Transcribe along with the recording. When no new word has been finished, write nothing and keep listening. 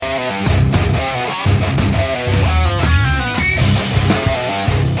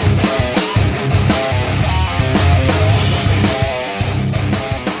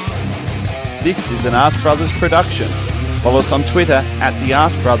This is an Ask Brothers production. Follow us on Twitter at The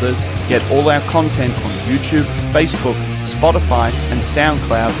Ask Brothers. Get all our content on YouTube, Facebook, Spotify and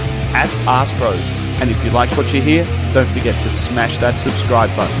SoundCloud at Ask Bros. And if you like what you hear, don't forget to smash that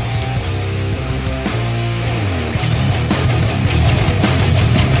subscribe button.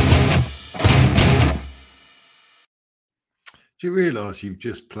 Do you realise you've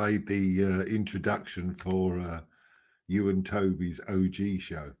just played the introduction for you and Toby's OG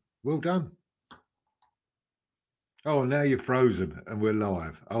show? Well done. Oh, now you're frozen and we're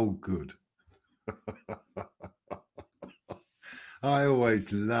live. Oh, good. I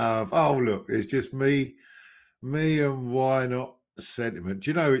always love, oh, look, it's just me and Why Not sentiment.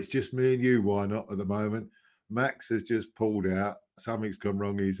 Do you know it's just me and you, Why Not, at the moment? Max has just pulled out. Something's gone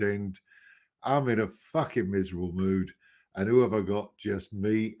wrong his end. I'm in a fucking miserable mood. And who have I got? Just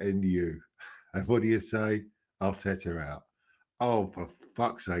me and you. And what do you say? Arteta out. Oh, for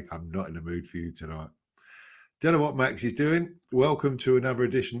fuck's sake, I'm not in the mood for you tonight. Don't know what Max is doing. Welcome to another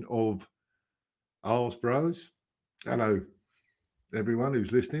edition of Ask Bros. Hello, everyone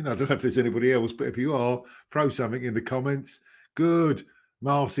who's listening. I don't know if there's anybody else, but if you are, throw something in the comments. Good.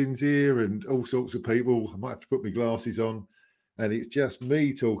 Marcin's here and all sorts of people. I might have to put my glasses on. And it's just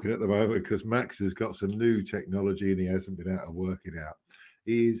me talking at the moment because Max has got some new technology and he hasn't been able to work it out.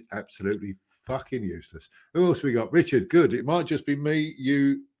 He is absolutely fucking useless. Who else we got? Richard, good. It might just be me,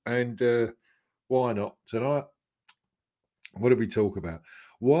 you, and Why Not tonight. What did we talk about?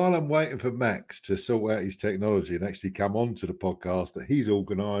 While I'm waiting for Max to sort out his technology and actually come onto the podcast that he's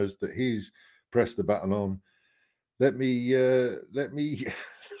organised, that he's pressed the button on, let me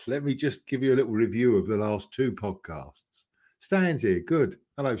just give you a little review of the last two podcasts. Stan's here. Good.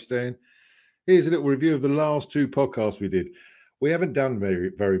 Hello, Stan. Here's a little review of the last two podcasts we did. We haven't done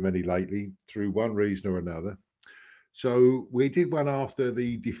very many lately through one reason or another. So we did one after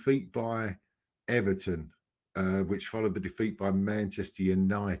the defeat by Everton, which followed the defeat by Manchester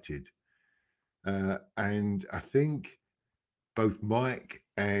United. And I think both Mike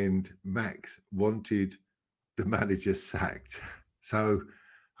and Max wanted the manager sacked. So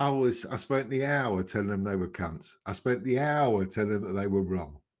I spent the hour telling them they were cunts. I spent the hour telling them that they were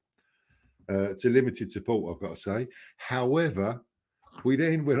wrong. To limited support, I've got to say. However, we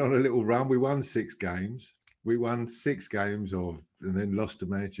then went on a little run. We won 6 games. We won 6 games and then lost to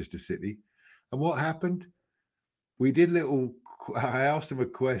Manchester City. And what happened? I asked them a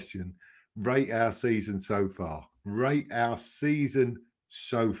question. Rate our season so far. Rate our season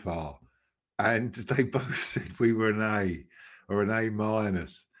so far. And they both said we were an A or an A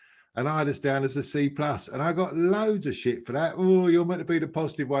minus. And I had us down as a C+. And I got loads of shit for that. Oh, you're meant to be the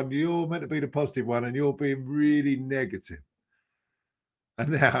positive one. You're meant to be the positive one. And you're being really negative.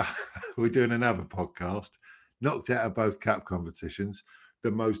 And now we're doing another podcast. Knocked out of both cup competitions.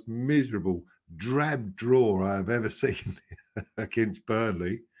 The most miserable, drab draw I have ever seen against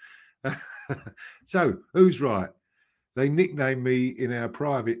Burnley. So, who's right? They nicknamed me in our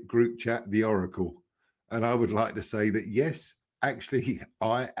private group chat, the Oracle. And I would like to say that, yes, actually,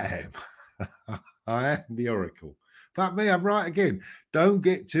 I am. I am the Oracle. Fuck me, I'm right again. Don't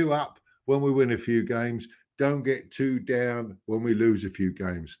get too up when we win a few games. Don't get too down when we lose a few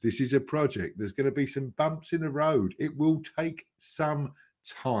games. This is a project. There's going to be some bumps in the road. It will take some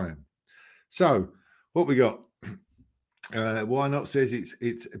time. So, what we got? Why Not says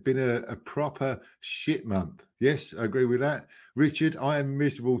it's been a proper shit month. Yes, I agree with that. Richard, I am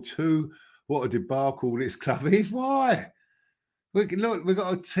miserable too. What a debacle this club is. Why? Look, we've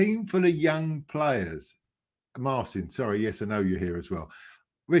got a team full of young players. Marcin, sorry, yes, I know you're here as well.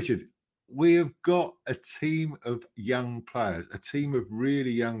 Richard, we have got a team of young players, a team of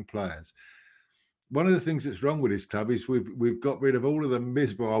really young players. One of the things that's wrong with this club is we've got rid of all of the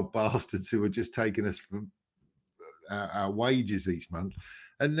miserable old bastards who are just taking us from our wages each month.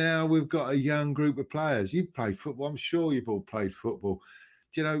 And now we've got a young group of players. You've played football. I'm sure you've all played football.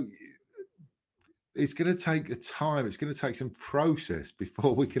 Do you know, it's going to take a time. It's going to take some process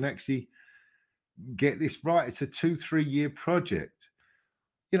before we can actually get this right. It's a 2-3 year project.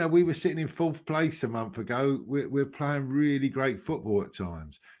 You know, we were sitting in 4th place a month ago. We're playing really great football at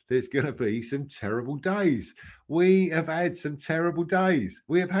times. There's going to be some terrible days. We have had some terrible days.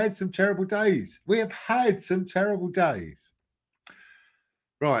 We have had some terrible days. We have had some terrible days.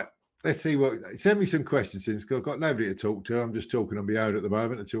 Right. Let's see send me some questions since I've got nobody to talk to. I'm just talking on my own at the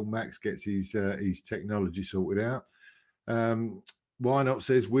moment until Max gets his technology sorted out. Why Not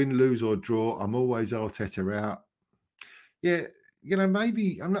says win, lose or draw. I'm always Arteta out. Yeah, you know,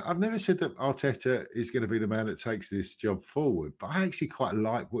 maybe I've never said that Arteta is going to be the man that takes this job forward, but I actually quite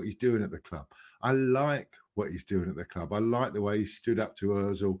like what he's doing at the club. I like what he's doing at the club. I like the way he stood up to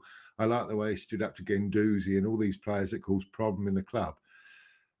Ozil. I like the way he stood up to Guendouzi and all these players that cause problem in the club.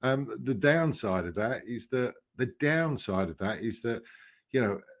 The downside of that is that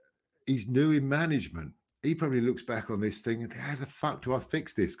he's new in management. He probably looks back on this thing and thinks, how the fuck do I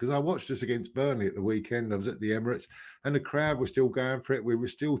fix this? Because I watched us against Burnley at the weekend. I was at the Emirates and the crowd was still going for it. We were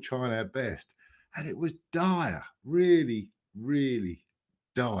still trying our best. And it was dire, really, really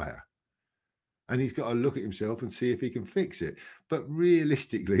dire. And he's got to look at himself and see if he can fix it. But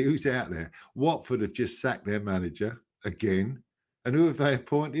realistically, who's out there? Watford have just sacked their manager again. And who have they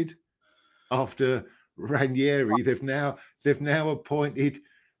appointed? After Ranieri, they've now appointed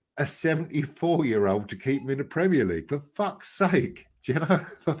a 74-year-old to keep him in the Premier League. For fuck's sake,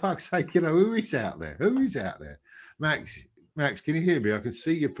 who is out there? Max, can you hear me? I can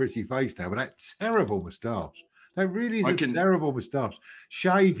see your pretty face now, but that terrible moustache. That really is terrible moustache.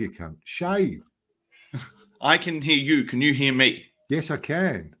 Shave, you cunt. Shave. I can hear you. Can you hear me? Yes, I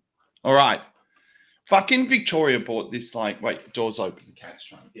can. All right. Fucking Victoria bought this, wait, door's open. The cat's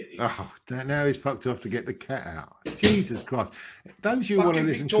trying to get in. Oh, now he's fucked off to get the cat out. Jesus Christ. Don't you want to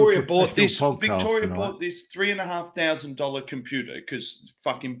listen Victoria to a professional podcast Victoria tonight? bought this $3,500 computer because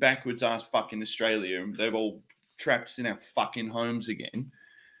fucking backwards ass fucking Australia and they're all trapped in our fucking homes again.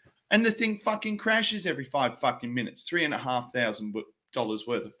 And the thing fucking crashes every 5 fucking minutes. $3,500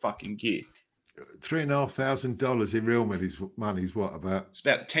 worth of fucking gear. $3,500 in real money is what, about? It's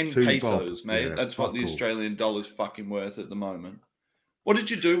about 10 pesos, mate. Yeah, that's what the Australian dollar's fucking worth at the moment. What did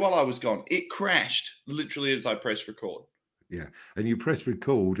you do while I was gone? It crashed literally as I pressed record. Yeah, and you press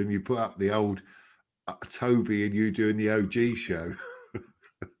record and you put up the old Toby and you doing the OG show. You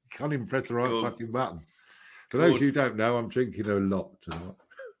can't even press the right fucking button. For those who don't know, I'm drinking a lot tonight.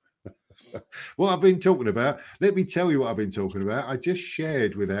 What I've been talking about, let me tell you what I've been talking about. I just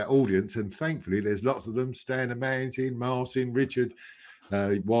shared with our audience, and thankfully there's lots of them. Stan Amantin, Marcin, Richard,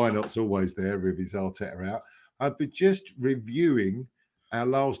 Why Not's always there with his Arteta out. I've been just reviewing our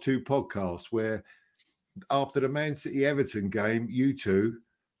last 2 podcasts where after the Man City Everton game, you two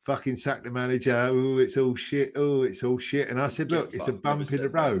fucking sacked the manager. Oh, it's all shit. And I said, look, it's a bump in the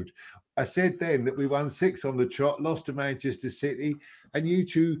road. I said then that we won 6 on the trot, lost to Manchester City, and you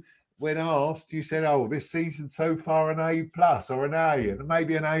two, when asked, you said, oh, this season so far an A+ or an A and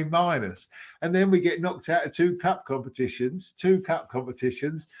maybe an A-. And then we get knocked out of 2 cup competitions,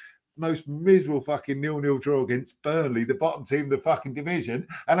 most miserable fucking 0-0 draw against Burnley, the bottom team of the fucking division.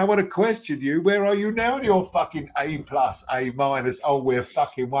 And I want to question you, where are you now in your fucking A+, A-? Oh, we're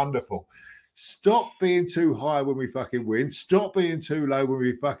fucking wonderful. Stop being too high when we fucking win. Stop being too low when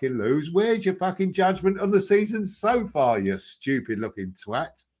we fucking lose. Where's your fucking judgment on the season so far, you stupid looking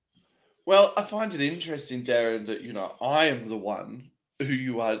twat? Well, I find it interesting, Darren, that, I am the one who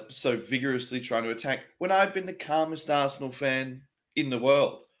you are so vigorously trying to attack when I've been the calmest Arsenal fan in the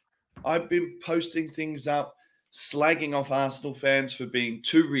world. I've been posting things up, slagging off Arsenal fans for being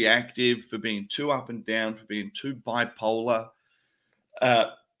too reactive, for being too up and down, for being too bipolar,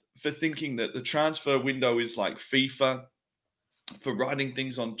 for thinking that the transfer window is like FIFA, for writing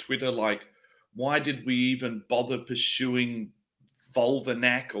things on Twitter like, why did we even bother pursuing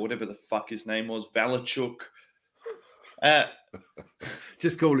Volvanak or whatever the fuck his name was, Valachuk.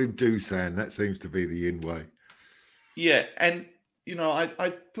 Just call him Dusan. That seems to be the in way. Yeah, and,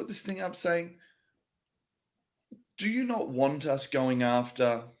 I put this thing up saying, do you not want us going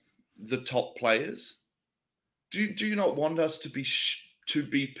after the top players? Do you not want us to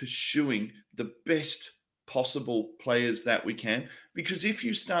be pursuing the best possible players that we can? Because if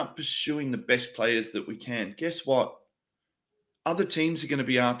you start pursuing the best players that we can, guess what? Other teams are going to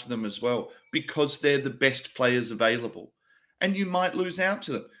be after them as well because they're the best players available. And you might lose out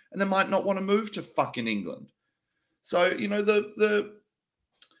to them. And they might not want to move to fucking England. So, the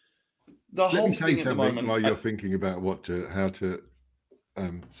Let whole me say thing at the something moment, while you're thinking about how to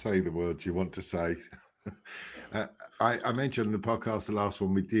say the words you want to say. I mentioned in the podcast, the last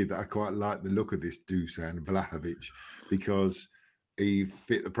one we did, that I quite like the look of this Dusan Vlahovic because he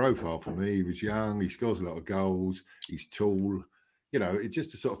fit the profile for me. He was young. He scores a lot of goals. He's tall. It's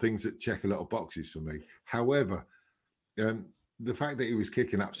just the sort of things that check a lot of boxes for me. However, the fact that he was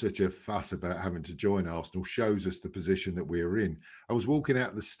kicking up such a fuss about having to join Arsenal shows us the position that we are in. I was walking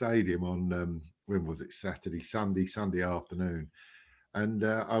out of the stadium on, when was it? Sunday afternoon. And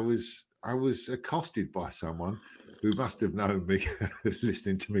I was accosted by someone who must have known me,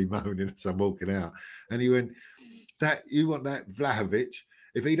 listening to me moaning as I'm walking out. And he went, you want that Vlahovic?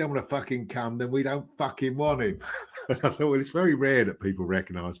 If he don't want to fucking come, then we don't fucking want him. I thought, well, it's very rare that people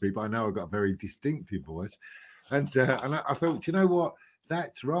recognise me, but I know I've got a very distinctive voice. And I thought, you know what?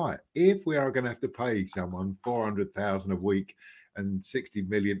 That's right. If we are going to have to pay someone $400,000 a week and 60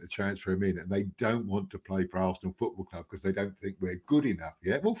 million to transfer him in, and they don't want to play for Arsenal Football Club because they don't think we're good enough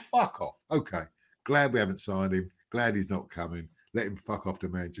yet. Well, fuck off. Okay, glad we haven't signed him. Glad he's not coming. Let him fuck off to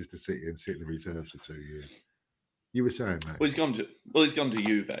Manchester City and sit in the reserves for 2 years. You were saying, mate. Well, he's gone to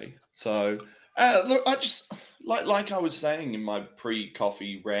Juve. So look, I just like I was saying in my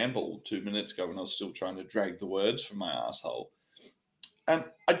pre-coffee ramble 2 minutes ago when I was still trying to drag the words from my asshole.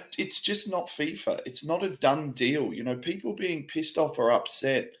 It's just not FIFA. It's not a done deal. You know, people being pissed off or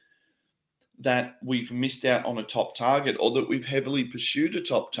upset that we've missed out on a top target or that we've heavily pursued a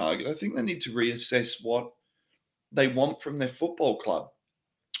top target. I think they need to reassess what they want from their football club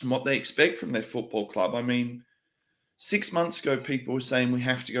and what they expect from their football club. I mean, 6 months ago, people were saying we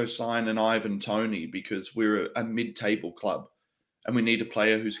have to go sign an Ivan Toney because we're a mid-table club and we need a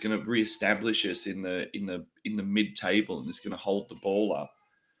player who's going to reestablish us in the mid-table and is going to hold the ball up.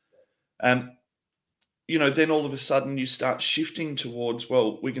 You know, then all of a sudden you start shifting towards,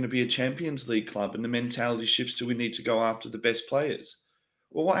 well, we're going to be a Champions League club, and the mentality shifts to we need to go after the best players.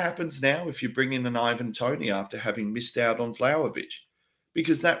 Well, what happens now if you bring in an Ivan Toney after having missed out on Vlahovic?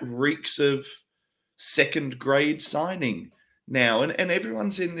 Because that reeks of second grade signing now. And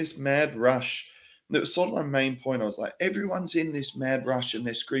everyone's in this mad rush. That was sort of my main point. I was like, everyone's in this mad rush and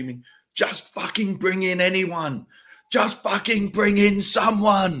they're screaming, just fucking bring in anyone. Just fucking bring in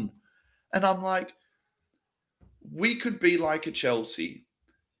someone. And I'm like, we could be like a Chelsea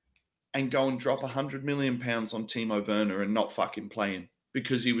and go and drop £100 million on Timo Werner and not fucking play him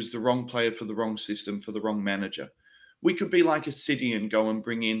because he was the wrong player for the wrong system, for the wrong manager. We could be like a City and go and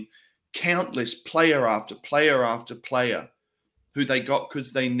bring in countless player after player after player who they got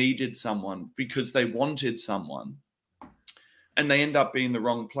because they needed someone, because they wanted someone, and they end up being the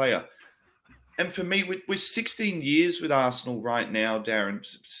wrong player. And for me, we're 16 years with Arsenal right now, Darren.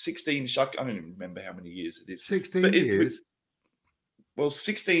 16, I don't even remember how many years it is. 16 years? Well,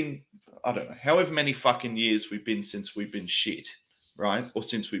 16, I don't know, however many fucking years we've been since we've been shit, right? Or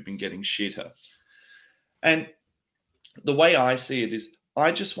since we've been getting shitter. And the way I see it is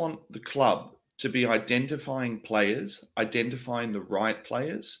I just want the club to be identifying players, identifying the right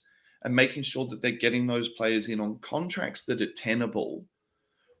players, and making sure that they're getting those players in on contracts that are tenable,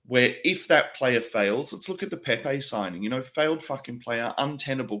 where if that player fails, let's look at the Pepe signing, you know, failed fucking player,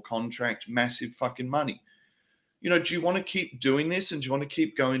 untenable contract, massive fucking money. You know, do you want to keep doing this and do you want to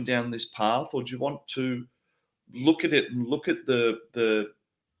keep going down this path, or do you want to look at it and look at the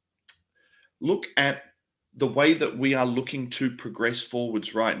way that we are looking to progress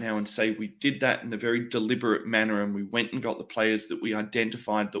forwards right now and say we did that in a very deliberate manner and we went and got the players that we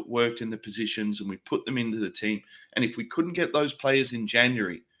identified that worked in the positions and we put them into the team. And if we couldn't get those players in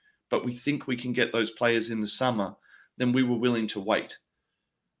January, but we think we can get those players in the summer, then we were willing to wait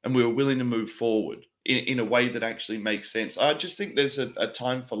and we were willing to move forward in a way that actually makes sense. I just think there's a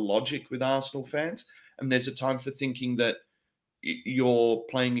time for logic with Arsenal fans, and there's a time for thinking that you're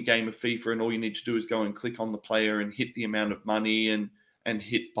playing a game of FIFA and all you need to do is go and click on the player and hit the amount of money and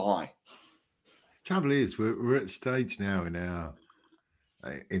hit buy. Trouble is, we're at a stage now in our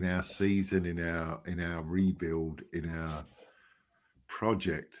season, in our rebuild, in our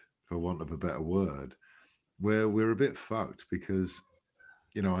project, for want of a better word, where we're a bit fucked because,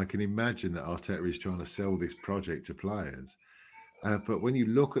 you know, I can imagine that Arteta is trying to sell this project to players. But when you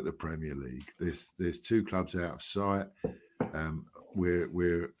look at the Premier League, there's two clubs out of sight. And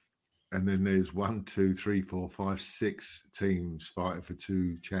then there's 1, 2, 3, 4, 5, 6 teams fighting for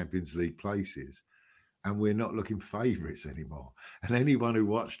 2 Champions League places, and we're not looking favourites anymore. And anyone who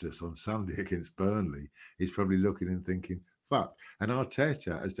watched us on Sunday against Burnley is probably looking and thinking, fuck. And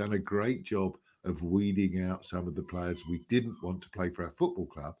Arteta has done a great job of weeding out some of the players we didn't want to play for our football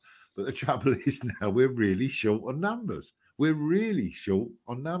club. But the trouble is now we're really short on numbers. We're really short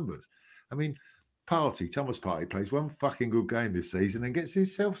on numbers. I mean, Thomas Partey plays one fucking good game this season and gets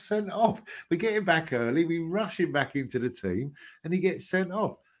himself sent off. We get him back early, we rush him back into the team, and he gets sent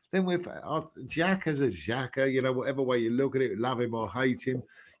off. Then with Xhaka's a Xhaka, you know, whatever way you look at it, love him or hate him,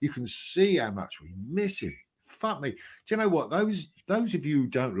 you can see how much we miss him. Fuck me. Do you know what? Those of you who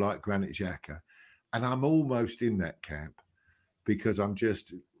don't like Granit Xhaka, and I'm almost in that camp because I'm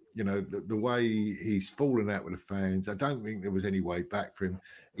just, you know, the way he's fallen out with the fans, I don't think there was any way back for him.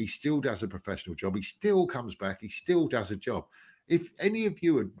 He still does a professional job. He still comes back. He still does a job. If any of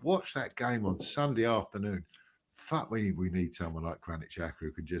you had watched that game on Sunday afternoon, fuck me, we need someone like Granit Xhaka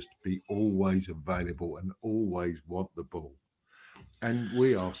who can just be always available and always want the ball. And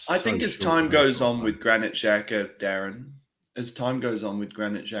we are so I think as time goes on with Granit Xhaka, Darren, as time goes on with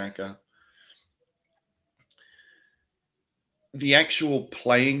Granit Xhaka, the actual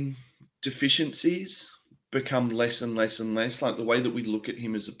playing deficiencies become less and less and less. Like the way that we look at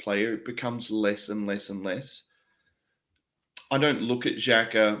him as a player, it becomes less and less and less. I don't look at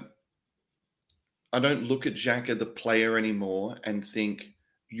Xhaka the player anymore and think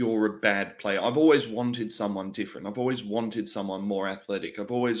you're a bad player. I've always wanted someone different. I've always wanted someone more athletic.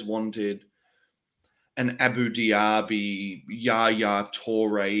 I've always wanted an Abu Diaby, Yaya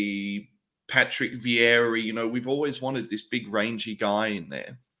Toure, Patrick Vieira. You know, we've always wanted this big rangy guy in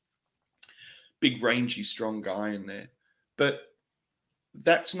there. Big rangy, strong guy in there. But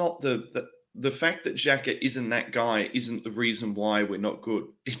that's not the fact that Xhaka isn't that guy isn't the reason why we're not good.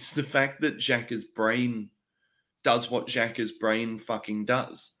 It's the fact that Xhaka's brain does what Xhaka's brain fucking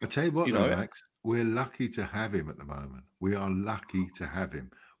does. I tell you what, though, Max, we're lucky to have him at the moment. We are lucky to have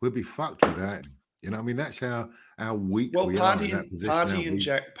him. We'll be fucked without him. You know, I mean, that's how weak we are in that position.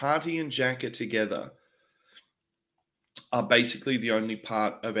 Partey and Xhaka together are basically the only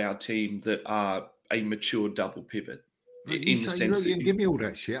part of our team that are a mature double pivot. You can give me all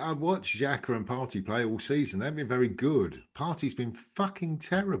that shit. I watched Xhaka and Partey play all season. They've been very good. Partey's been fucking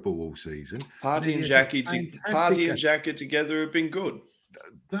terrible all season. Partey and Xhaka together have been good.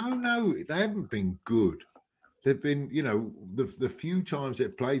 No, they haven't been good. They've been, you know, the few times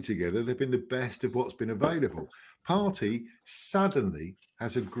they've played together, they've been the best of what's been available. Partey suddenly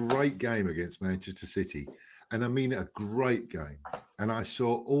has a great game against Manchester City. And I mean a great game. And I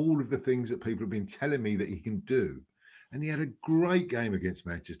saw all of the things that people have been telling me that he can do. And he had a great game against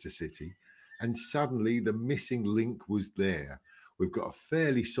Manchester City. And suddenly the missing link was there. We've got a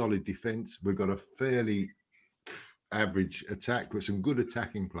fairly solid defence. We've got a fairly average attack with some good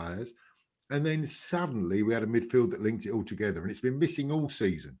attacking players. And then suddenly we had a midfield that linked it all together. And it's been missing all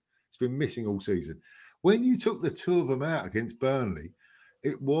season. When you took the two of them out against Burnley,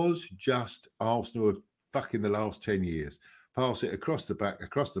 it was just Arsenal of fucking the last 10 years. Pass it across the back,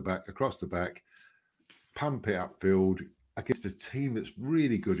 pump it upfield against a team that's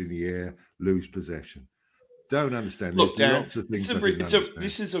really good in the air, lose possession. Don't understand. Look, There's lots of things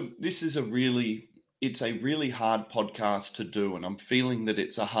This is a really hard podcast to do, and I'm feeling that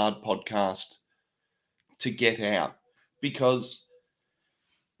it's a hard podcast to get out because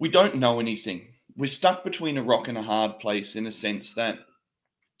we don't know anything. We're stuck between a rock and a hard place in a sense that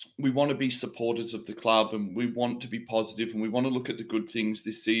we want to be supporters of the club and we want to be positive and we want to look at the good things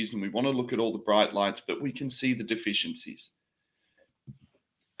this season. We want to look at all the bright lights, but we can see the deficiencies.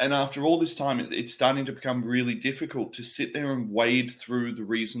 And after all this time, it's starting to become really difficult to sit there and wade through the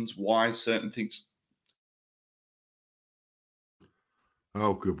reasons why certain things.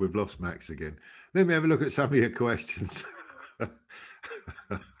 Oh, good. We've lost Max again. Let me have a look at some of your questions.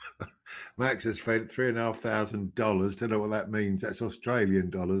 Max has spent $3,500. Don't know what that means. That's Australian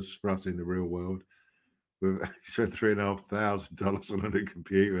dollars for us in the real world. We've spent $3,500 on a new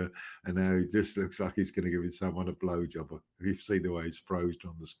computer, and now he just looks like he's going to give someone a blowjob. You've seen the way it's frozen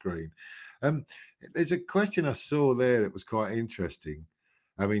on the screen. There's a question I saw there that was quite interesting.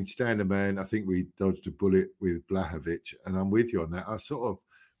 I mean, Standard Man, I think we dodged a bullet with Vlahovic, and I'm with you on that. I sort of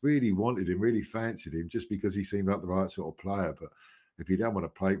really wanted him, really fancied him, just because he seemed like the right sort of player. But if you don't want to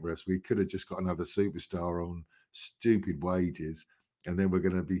play for us, we could have just got another superstar on stupid wages, and then we're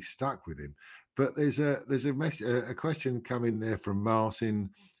going to be stuck with him. But there's a question coming there from Marcin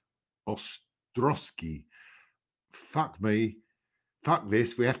Ostrowski. Fuck me, fuck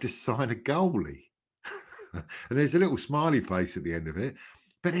this. We have to sign a goalie, and there's a little smiley face at the end of it.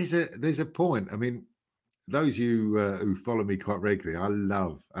 But there's a point. I mean, those of you who follow me quite regularly, I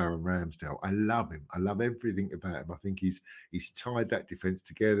love Aaron Ramsdale. I love him. I love everything about him. I think he's tied that defence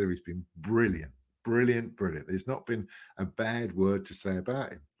together. He's been brilliant. There's not been a bad word to say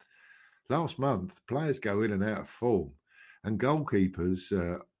about him. Last month, players go in and out of form, and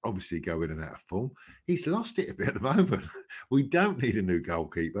goalkeepers obviously go in and out of form. He's lost it a bit at the moment. We don't need a new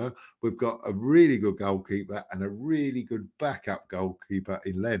goalkeeper. We've got a really good goalkeeper and a really good backup goalkeeper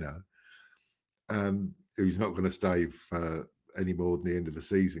in Leno. Who's not going to stay for any more than the end of the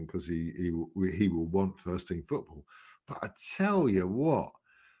season because he will want first team football. But I tell you what,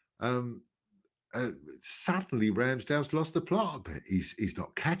 suddenly Ramsdale's lost the plot a bit. He's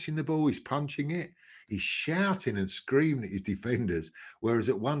not catching the ball. He's punching it. He's shouting and screaming at his defenders. Whereas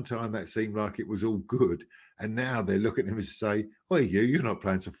at one time that seemed like it was all good, and now they look at him and say, "Well, you're not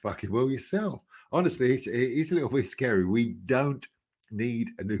playing so fucking well yourself." Honestly, it's a little bit scary. We don't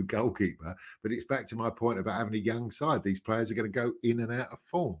need a new goalkeeper, but it's back to my point about having a young side. These players are going to go in and out of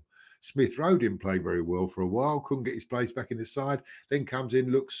form. Smith Rowe didn't play very well for a while, couldn't get his place back in the side, then comes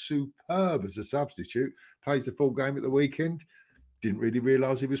in, looks superb as a substitute, plays the full game at the weekend, didn't really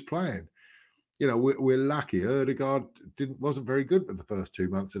realise he was playing. we're lucky. Ødegaard wasn't very good for the first 2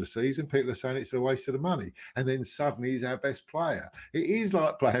 months of the season. People are saying it's a waste of the money. And then suddenly he's our best player. It is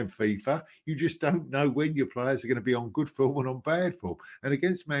like playing FIFA. You just don't know when your players are going to be on good form and on bad form. And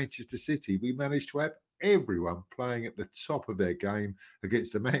against Manchester City, we managed to have everyone playing at the top of their game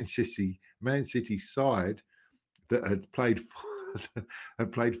against the Man City side that had played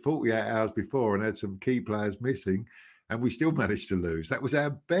 48 hours before and had some key players missing. And we still managed to lose. That was our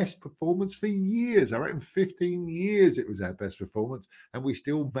best performance for years. I reckon 15 years it was our best performance, and we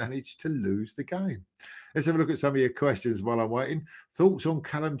still managed to lose the game. Let's have a look at some of your questions while I'm waiting. Thoughts on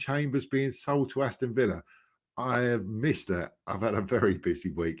Callum Chambers being sold to Aston Villa? I have missed that. I've had a very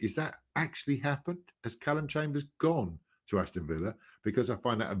busy week. Is that actually happened? Has Callum Chambers gone to Aston Villa? Because I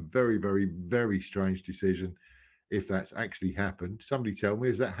find that a very, very, very strange decision if that's actually happened. Somebody tell me,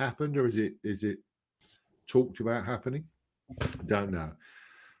 has that happened, or is it talked about happening? Don't know.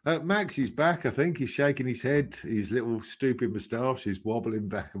 Max is back. I think he's shaking his head. His little stupid moustache is wobbling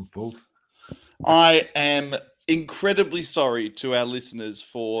back and forth. I am incredibly sorry to our listeners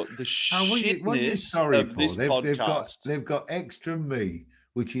for the shitness of this podcast. They've got extra me,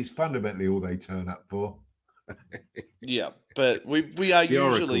 which is fundamentally all they turn up for. Yeah, but we are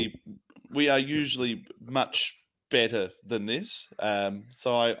usually much better than this.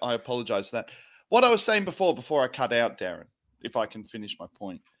 So I apologize for that. What I was saying before I cut out, Darren, if I can finish my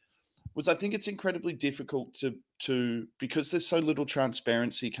point, was I think it's incredibly difficult to because there's so little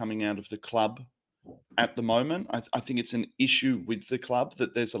transparency coming out of the club at the moment. I think it's an issue with the club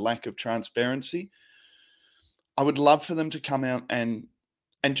that there's a lack of transparency. I would love for them to come out and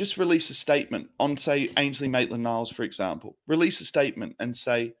just release a statement on, say, Ainsley Maitland-Niles, for example. Release a statement and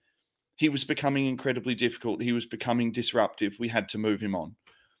say he was becoming incredibly difficult. He was becoming disruptive. We had to move him on.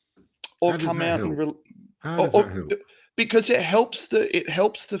 Or come out and how does that help? Because it helps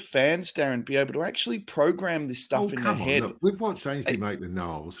the fans, Darren, be able to actually program this stuff in their head. Look, we've watched Ainsley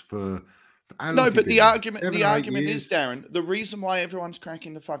Maitland-Niles for no, but the argument is, Darren, the reason why everyone's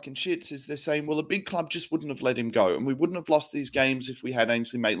cracking the fucking shits is they're saying, well, a big club just wouldn't have let him go, and we wouldn't have lost these games if we had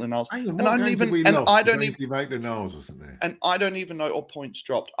Ainsley Maitland-Niles. Ainsley Maitland-Niles wasn't there, and I don't even know, or points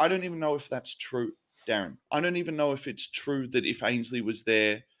dropped. I don't even know if that's true, Darren. I don't even know if it's true that if Ainsley was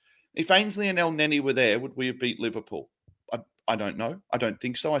there. If Ainsley and El Neni were there, would we have beat Liverpool? I don't know. I don't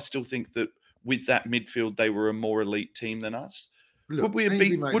think so. I still think that with that midfield, they were a more elite team than us. Look, would we have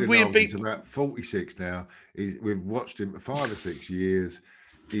beat? He's about 46 now. We've watched him for 5 or 6 years.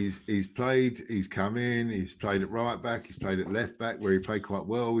 He's played. He's come in. He's played at right back. He's played at left back, where he played quite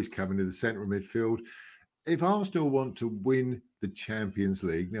well. He's come into the centre of midfield. If Arsenal want to win the Champions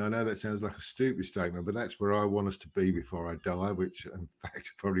League, now I know that sounds like a stupid statement, but that's where I want us to be before I die, which in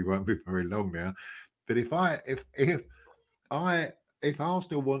fact probably won't be very long now. But if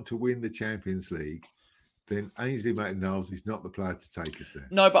Arsenal want to win the Champions League, then Ainsley Maitland-Niles is not the player to take us there.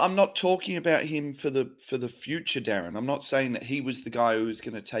 No, but I'm not talking about him for the future, Darren. I'm not saying that he was the guy who was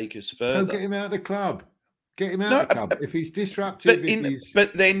going to take us further. So get him out of the club. Get him out of the club. If he's disruptive,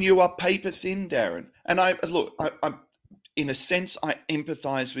 but then you are paper thin, Darren. And I'm in a sense, I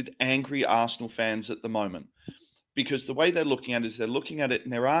empathise with angry Arsenal fans at the moment, because the way they're looking at it is they're looking at it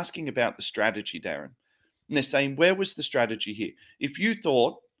and they're asking about the strategy, Darren. And they're saying, where was the strategy here? If you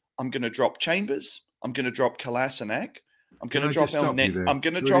thought, I'm going to drop Chambers, I'm going to drop Kolasinac, I'm going to drop El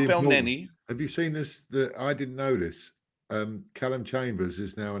Neni. Have you seen this? I didn't know this. Callum Chambers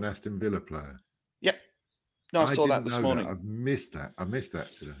is now an Aston Villa player. Yep. No, I saw that this morning. I've missed that. I missed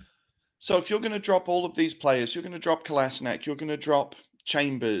that today. So if you're going to drop all of these players, you're going to drop Kolasinac, you're going to drop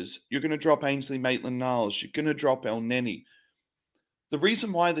Chambers, you're going to drop Ainsley Maitland-Niles, you're going to drop El Neni. The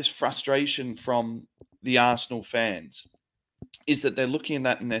reason why this frustration from the Arsenal fans is that they're looking at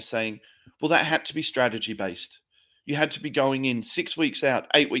that and they're saying, well, that had to be strategy based. You had to be going in 6 weeks out,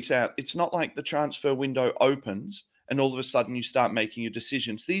 8 weeks out. It's not like the transfer window opens and all of a sudden you start making your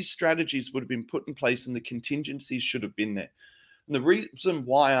decisions. These strategies would have been put in place and the contingencies should have been there. And the reason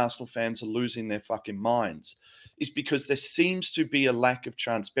why Arsenal fans are losing their fucking minds is because there seems to be a lack of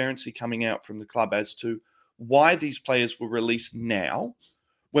transparency coming out from the club as to why these players were released now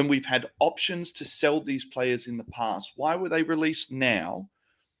when we've had options to sell these players in the past. Why were they released now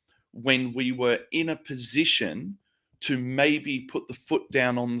when we were in a position to maybe put the foot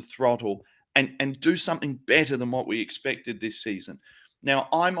down on the throttle and do something better than what we expected this season? Now,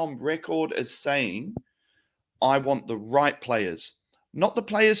 I'm on record as saying I want the right players, not the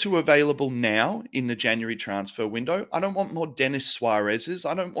players who are available now in the January transfer window. I don't want more Dennis Suarez's.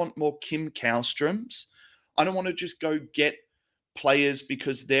 I don't want more Kim Kallströms. I don't want to just go get players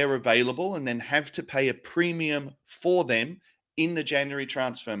because they're available and then have to pay a premium for them in the January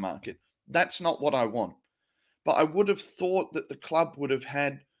transfer market. That's not what I want. But I would have thought that the club would have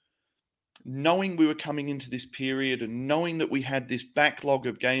had, knowing we were coming into this period and knowing that we had this backlog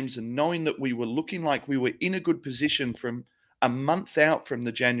of games and knowing that we were looking like we were in a good position from a month out from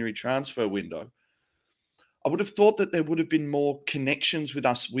the January transfer window, I would have thought that there would have been more connections with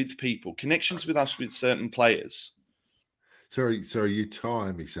us with people, connections with us with certain players. Sorry, you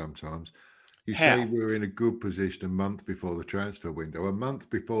tire me sometimes. You How? say we're in a good position a month before the transfer window. A month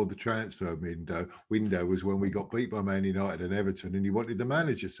before the transfer window was when we got beat by Man United and Everton, and you wanted the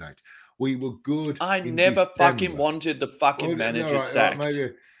manager sacked. We were good. I in never fucking December. wanted the fucking Well, manager all right, sacked.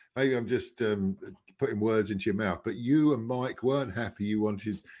 maybe I'm just putting words into your mouth. But you and Mike weren't happy. You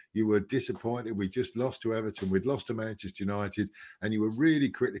were disappointed. We just lost to Everton. We'd lost to Manchester United, and you were really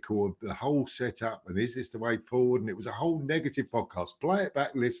critical of the whole setup. And is this the way forward? And it was a whole negative podcast. Play it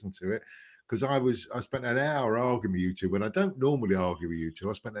back, listen to it. Because I spent an hour arguing with you two when I don't normally argue with you two.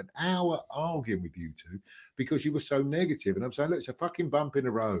 I spent an hour arguing with you two because you were so negative. And I'm saying, look, it's a fucking bump in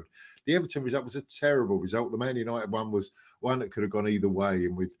the road. The Everton result was a terrible result. The Man United one was one that could have gone either way.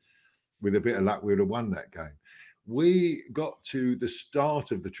 And with a bit of luck, we would have won that game. We got to the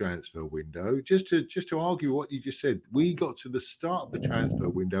start of the transfer window, just to argue what you just said. We got to the start of the transfer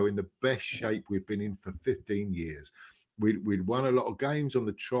window in the best shape we've been in for 15 years. We'd won a lot of games on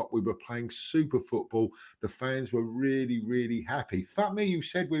the trot. We were playing super football. The fans were really, really happy. Fuck me, you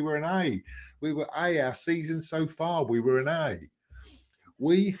said we were an A. We were A. Our season so far, we were an A.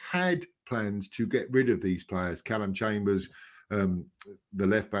 We had plans to get rid of these players. Callum Chambers, the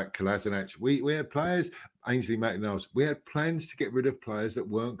left back, Kolasinac. We had players, Ainsley Maitland-Niles. We had plans to get rid of players that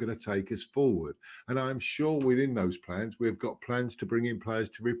weren't going to take us forward. And I'm sure within those plans, we've got plans to bring in players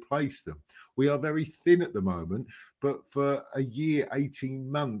to replace them. We are very thin at the moment, but for a year, 18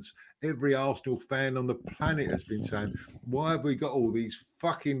 months, every Arsenal fan on the planet has been saying, why have we got all these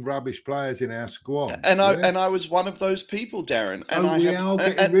fucking rubbish players in our squad? And I was one of those people, Darren. So we are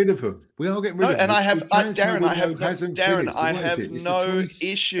getting rid of them. We are getting rid of them. And I have no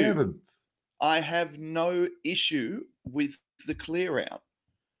issue. I have no issue with the clear out.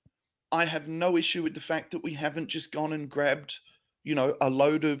 I have no issue with the fact that we haven't just gone and grabbed, a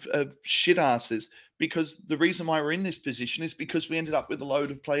load of shit asses, because the reason why we're in this position is because we ended up with a load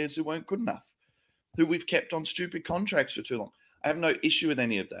of players who weren't good enough, who we've kept on stupid contracts for too long. I have no issue with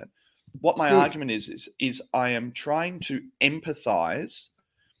any of that. What my argument is I am trying to empathize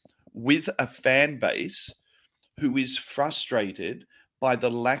with a fan base who is frustrated by the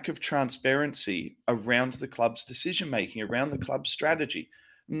lack of transparency around the club's decision-making, around the club's strategy.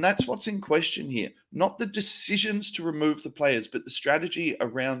 And that's what's in question here. Not the decisions to remove the players, but the strategy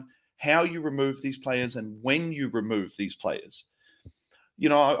around how you remove these players and when you remove these players.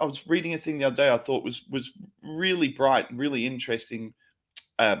 I was reading a thing the other day I thought was really bright and really interesting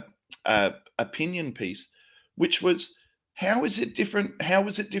opinion piece, which was, how is it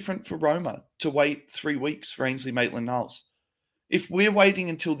different for Roma to wait 3 weeks for Ainsley Maitland-Niles? If we're waiting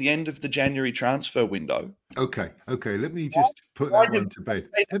until the end of the January transfer window. Okay. Let me just put that one to bed.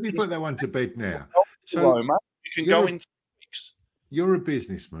 Let me put that one to bed now. So Roma, you can go in 3 weeks. You're a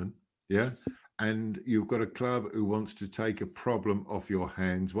businessman, yeah? And you've got a club who wants to take a problem off your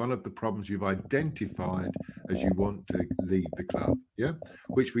hands. One of the problems you've identified as you want to leave the club, yeah?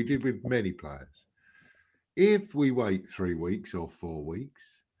 Which we did with many players. If we wait 3 weeks or 4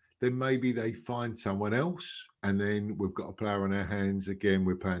 weeks, then maybe they find someone else, and then we've got a player on our hands again.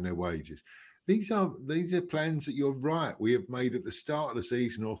 We're paying their wages. These are plans that you're right we have made at the start of the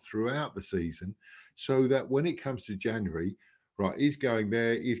season or throughout the season, so that when it comes to January, right, he's going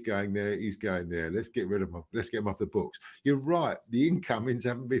there. Let's get rid of him. Let's get him off the books. You're right. The incomings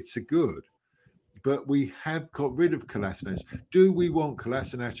haven't been so good, but we have got rid of Kolasinac. Do we want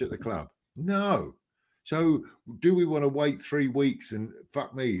Kolasinac at the club? No. So do we want to wait 3 weeks and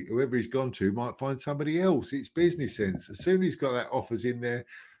fuck me, whoever he's gone to might find somebody else? It's business sense. As soon as he's got that offers in there,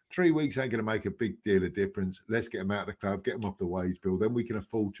 3 weeks ain't going to make a big deal of difference. Let's get him out of the club, get him off the wage bill. Then we can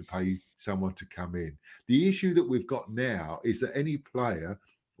afford to pay someone to come in. The issue that we've got now is that any player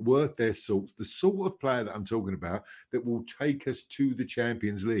worth their salt, the sort of player that I'm talking about, that will take us to the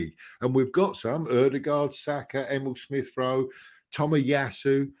Champions League. And we've got some, Ødegaard, Saka, Emil Smith-Rowe,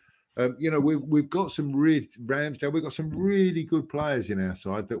 Tomiyasu. We've got some Ramsdale. We've got some really good players in our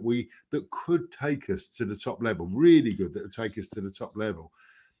side that could take us to the top level. Really good that would take us to the top level.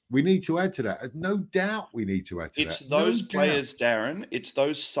 We need to add to that. No doubt, we need to add to that. It's those players, Darren. It's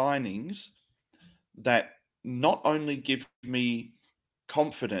those signings that not only give me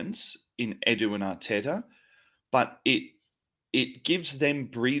confidence in Edu and Arteta, but it gives them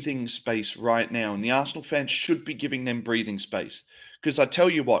breathing space right now, and the Arsenal fans should be giving them breathing space. Because I tell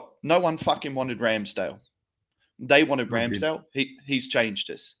you what, no one fucking wanted Ramsdale. They wanted Ramsdale. He's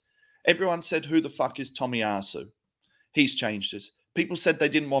changed us. Everyone said, who the fuck is Tomiyasu? He's changed us. People said they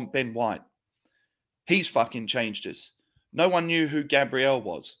didn't want Ben White. He's fucking changed us. No one knew who Gabriel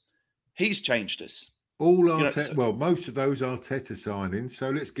was. He's changed us. All Arteta, well, most of those Arteta signings. So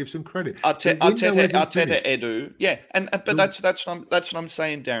let's give some credit. Arteta, Edu, yeah, but that's what I'm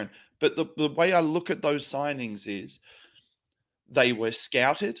saying, Darren. But the way I look at those signings is they were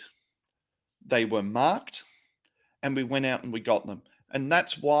scouted, they were marked, and we went out and we got them. And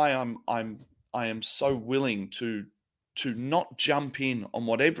that's why I am so willing to not jump in on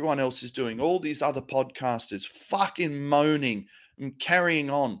what everyone else is doing. All these other podcasters fucking moaning and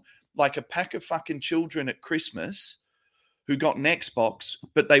carrying on like a pack of fucking children at Christmas who got an Xbox,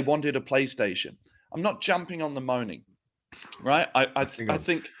 but they wanted a PlayStation. I'm not jumping on the moaning, right? I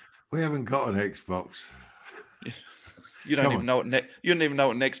think we haven't got an Xbox. You don't even know what you don't even know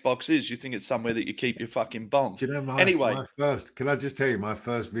what an Xbox is. You think it's somewhere that you keep your fucking bong. Do you know my first? Can I just tell you my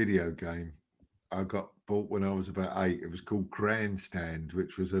first video game I got bought when I was about 8? It was called Grandstand,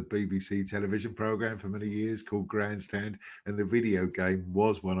 which was a BBC television program for many years called Grandstand, and the video game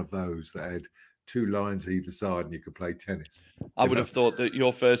was one of those that had 2 lines either side, and you could play tennis. I would have thought that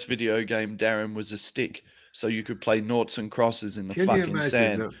your first video game, Darren, was a stick, so you could play noughts and crosses in the fucking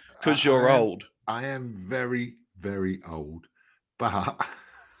sand. Because you're old. I am very, very old, but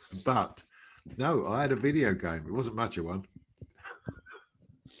no, I had a video game. It wasn't much of one.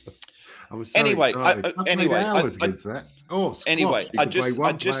 I was so excited. I played hours against that. Oh, squash. Anyway,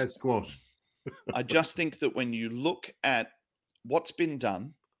 Squash. I just think that when you look at what's been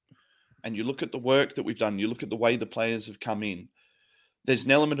done, and you look at the work that we've done, you look at the way the players have come in, there's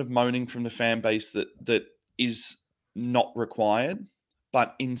an element of moaning from the fan base that is not required.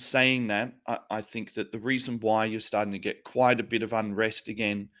 But in saying that, I think that the reason why you're starting to get quite a bit of unrest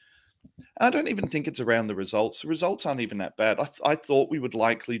again, I don't even think it's around the results. The results aren't even that bad. I thought we would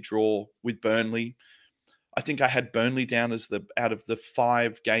likely draw with Burnley. I think I had Burnley down as out of the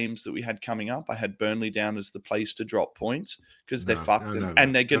 5 games that we had coming up, I had Burnley down as the place to drop points because they're fucked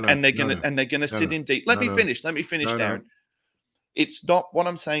and they're gonna sit in deep. Let me finish, Darren. It's not what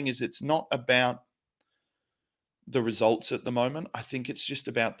I'm saying is it's not about the results at the moment. I think it's just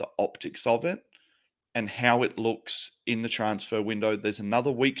about the optics of it and how it looks in the transfer window. There's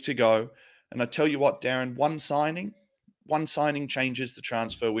another week to go. And I tell you what, Darren, one signing changes the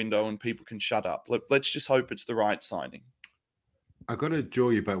transfer window and people can shut up. Let's just hope it's the right signing. I've got to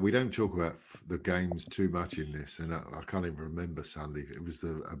draw you back. We don't talk about the games too much in this. And I can't even remember Sunday. It was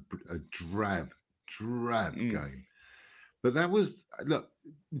a drab game. But that was, look,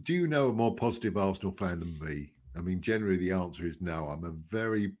 do you know a more positive Arsenal fan than me? I mean, generally the answer is no. I'm a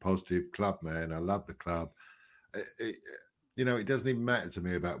very positive club man. I love the club. It doesn't even matter to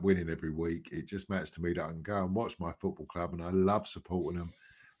me about winning every week. It just matters to me that I can go and watch my football club, and I love supporting them.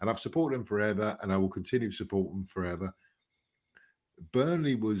 And I've supported them forever, and I will continue to support them forever.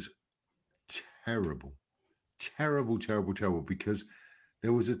 Burnley was terrible, because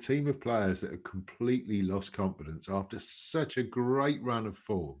there was a team of players that had completely lost confidence after such a great run of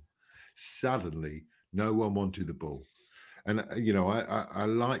form. Suddenly, no one wanted the ball. And, I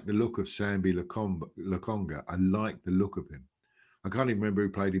like the look of Sambi Lokonga. I like the look of him. I can't even remember who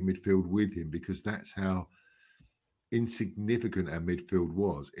played in midfield with him because that's how insignificant our midfield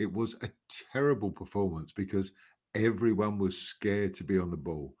was. It was a terrible performance because everyone was scared to be on the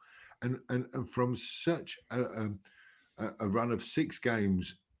ball. And from such a run of 6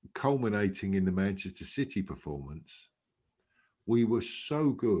 games culminating in the Manchester City performance, we were so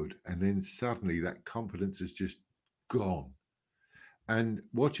good, and then suddenly that confidence has just gone. And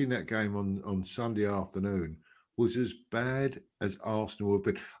watching that game on Sunday afternoon was as bad as Arsenal have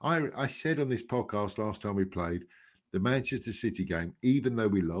been. I said on this podcast last time we played, the Manchester City game, even though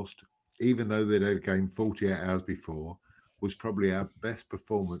we lost, even though they'd had a game 48 hours before, was probably our best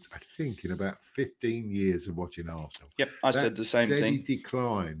performance, I think, in about 15 years of watching Arsenal. Yep, I said the same thing. Steady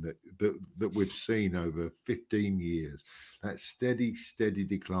decline that we've seen over 15 years, that steady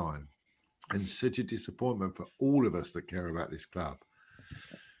decline, and such a disappointment for all of us that care about this club.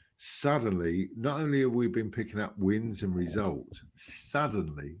 Suddenly, not only have we been picking up wins and results,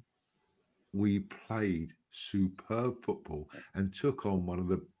 suddenly we played superb football and took on one of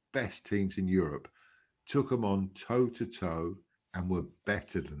the best teams in Europe, took them on toe-to-toe, and were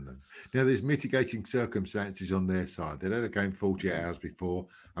better than them. Now, there's mitigating circumstances on their side. They'd had a game 48 hours before.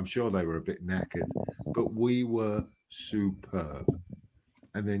 I'm sure they were a bit knackered, but we were superb.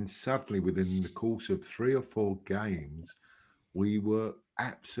 And then suddenly, within the course of 3 or 4 games, we were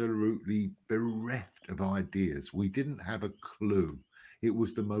absolutely bereft of ideas. We didn't have a clue. It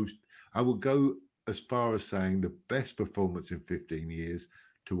was the most, I would go as far as saying the best performance in 15 years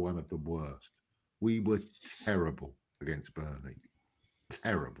to one of the worst. We were terrible against Burnley.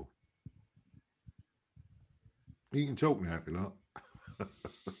 Terrible. You can talk now if you like.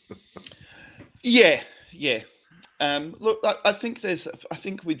 Yeah. Look, I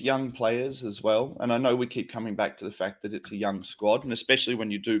think with young players as well, and I know we keep coming back to the fact that it's a young squad, and especially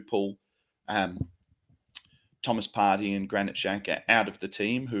when you do pull Thomas Partey and Granit Xhaka out of the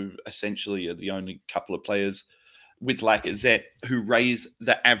team, who essentially are the only couple of players with Lacazette who raise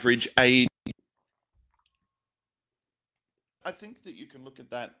the average age. I think that you can look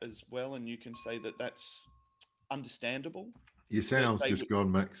at that as well, and you can say that that's understandable. Your sound's just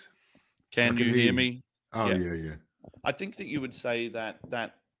gone, Max. Can you hear me? Oh, yeah. I think that you would say that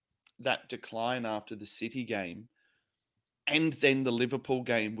decline after the City game and then the Liverpool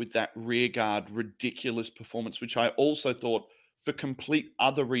game with that rearguard ridiculous performance, which I also thought for complete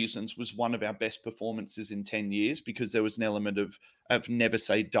other reasons was one of our best performances in 10 years, because there was an element of never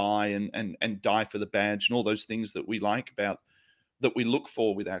say die and die for the badge and all those things that we like about, that we look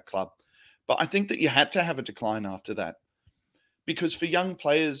for with our club. But I think that you had to have a decline after that, because for young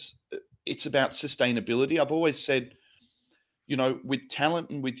players, it's about sustainability. I've always said, you know, with talent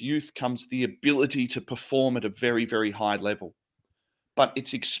and with youth comes the ability to perform at a very, very high level. But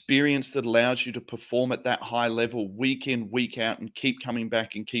it's experience that allows you to perform at that high level week in, week out, and keep coming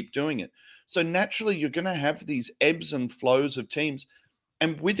back and keep doing it. So naturally, you're going to have these ebbs and flows of teams.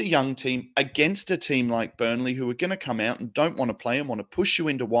 And with a young team against a team like Burnley, who are going to come out and don't want to play and want to push you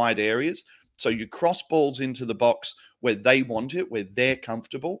into wide areas, so you cross balls into the box where they want it, where they're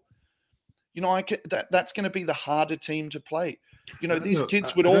comfortable. You know, that's going to be the harder team to play. You know, these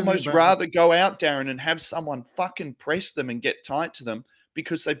kids would almost rather go out, Darren, and have someone fucking press them and get tight to them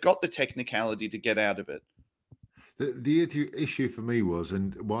because they've got the technicality to get out of it. The issue for me was,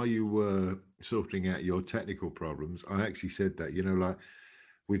 and while you were sorting out your technical problems, I actually said that, you know, like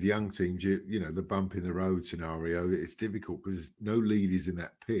with young teams, you know, the bump in the road scenario, it's difficult because no lead is in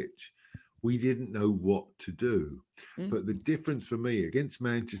that pitch. We didn't know what to do. But the difference for me against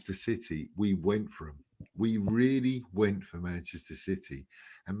Manchester City, we went for them. We really went for Manchester City.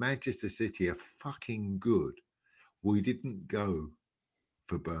 And Manchester City are fucking good. We didn't go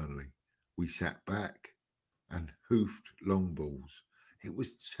for Burnley. We sat back and hoofed long balls. It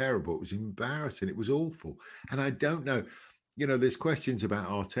was terrible. It was embarrassing. It was awful. And I don't know, you know, there's questions about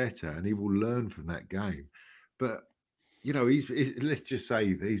Arteta and he will learn from that game. But you know, let's just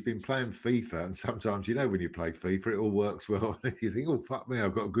say that he's been playing FIFA, and sometimes, you know, when you play FIFA, it all works well. And you think, oh, fuck me,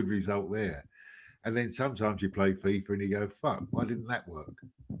 I've got a good result there. And then sometimes you play FIFA and you go, fuck, why didn't that work?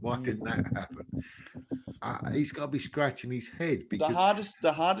 Why didn't that happen? He's got to be scratching his head because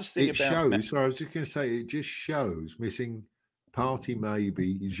the hardest thing it shows. So I was just going to say, it just shows missing Partey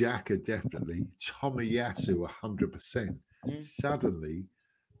maybe, Xhaka definitely, Tomiyasu 100%. Suddenly,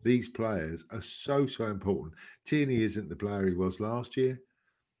 these players are so important. Tierney isn't the player he was last year.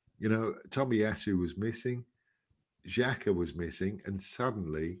 You know, Tomiyasu was missing. Xhaka was missing. And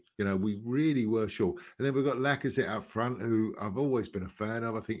suddenly, you know, we really were short. And then we've got Lacazette up front, who I've always been a fan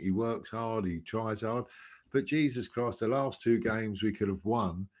of. I think he works hard. He tries hard. But Jesus Christ, the last two games we could have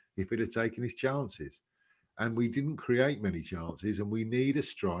won if he'd have taken his chances. And we didn't create many chances. And we need a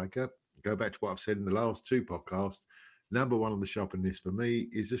striker. Go back to what I've said in the last two podcasts. Number one on the shopping list for me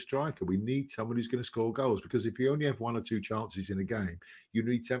is a striker. We need someone who's going to score goals, because if you only have one or two chances in a game, you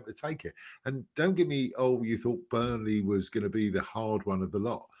need someone to take it. And don't give me, oh, you thought Burnley was going to be the hard one of the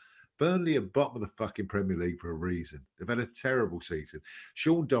lot. Burnley are bottom of the fucking Premier League for a reason. They've had a terrible season.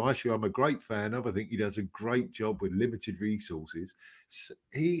 Sean Dyche, who I'm a great fan of, I think he does a great job with limited resources.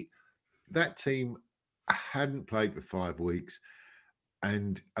 That team hadn't played for 5 weeks.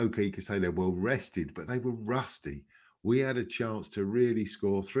 And okay, you could say they're well rested, but they were rusty. We had a chance to really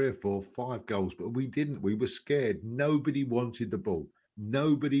score 3 or 4, 5 goals, but we didn't. We were scared. Nobody wanted the ball.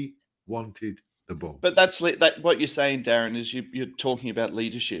 Nobody wanted the ball. But that's what you're saying, Darren, is you're talking about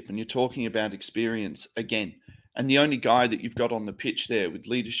leadership and you're talking about experience again. And the only guy that you've got on the pitch there with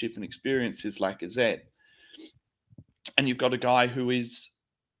leadership and experience is Lacazette. And you've got a guy who is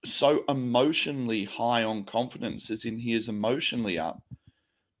so emotionally high on confidence, as in he is emotionally up,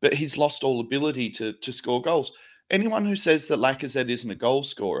 but he's lost all ability to score goals. Anyone who says that Lacazette isn't a goal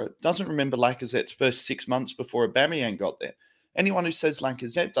scorer doesn't remember Lacazette's first 6 months before Aubameyang got there. Anyone who says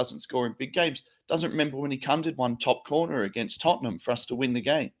Lacazette doesn't score in big games doesn't remember when he cunded one top corner against Tottenham for us to win the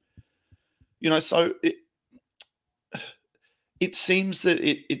game. You know, so it seems that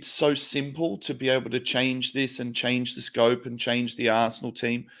it's so simple to be able to change this and change the scope and change the Arsenal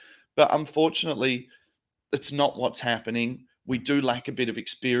team. But unfortunately, it's not what's happening. We do lack a bit of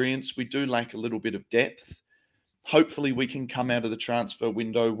experience. We do lack a little bit of depth. Hopefully we can come out of the transfer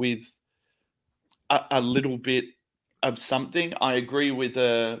window with a little bit of something. I agree with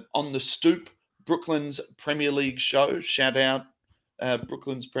On the Stoop, Brooklyn's Premier League show. Shout out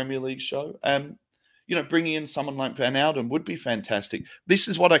Brooklyn's Premier League show. Bringing in someone like Van Ouden would be fantastic. This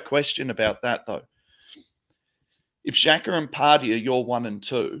is what I question about that, though. If Xhaka and Partey are your 1 and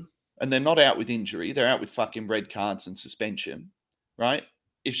 2, and they're not out with injury, they're out with fucking red cards and suspension, right?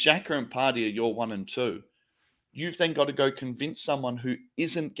 If Xhaka and Partey are your 1 and 2, you've then got to go convince someone who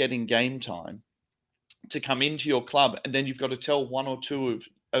isn't getting game time to come into your club, and then you've got to tell 1 or 2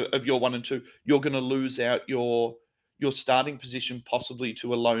 of your 1 and 2 you're going to lose out your starting position possibly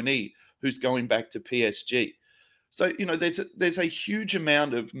to a loanee who's going back to PSG. So, there's a huge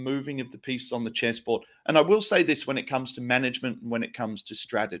amount of moving of the pieces on the chessboard. And I will say this when it comes to management and when it comes to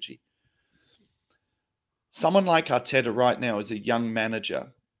strategy. Someone like Arteta right now is a young manager,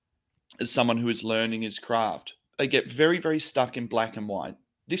 as someone who is learning his craft. They get very, very stuck in black and white.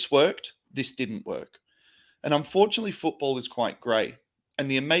 This worked, this didn't work. And unfortunately, football is quite grey. And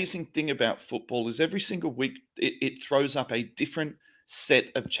the amazing thing about football is every single week, it throws up a different set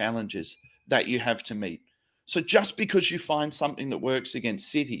of challenges that you have to meet. So just because you find something that works against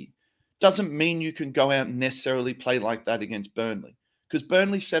City doesn't mean you can go out and necessarily play like that against Burnley, because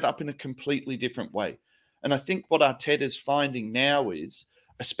Burnley's set up in a completely different way. And I think what Arteta's finding now is,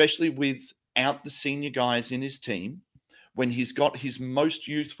 especially without the senior guys in his team, when he's got his most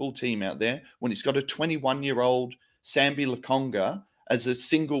youthful team out there, when he's got a 21-year-old Sambi Lokonga as a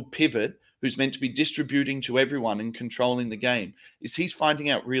single pivot who's meant to be distributing to everyone and controlling the game, is he's finding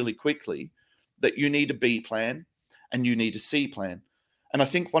out really quickly that you need a B plan and you need a C plan. And I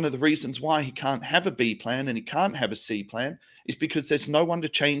think one of the reasons why he can't have a B plan and he can't have a C plan is because there's no one to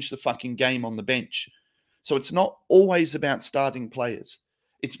change the fucking game on the bench. So it's not always about starting players.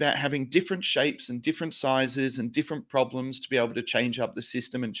 It's about having different shapes and different sizes and different problems to be able to change up the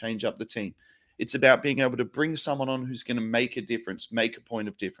system and change up the team. It's about being able to bring someone on who's going to make a difference, make a point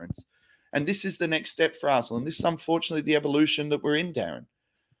of difference. And this is the next step for Arsenal. And this is unfortunately the evolution that we're in, Darren.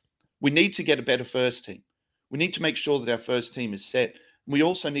 We need to get a better first team. We need to make sure that our first team is set. We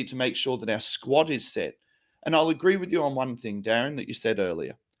also need to make sure that our squad is set. And I'll agree with you on one thing, Darren, that you said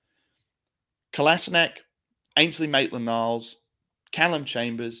earlier. Kolasinac, Ainsley Maitland-Niles, Callum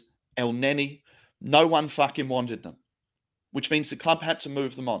Chambers, El Neni, no one fucking wanted them, which means the club had to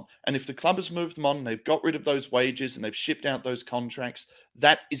move them on. And if the club has moved them on and they've got rid of those wages and they've shipped out those contracts,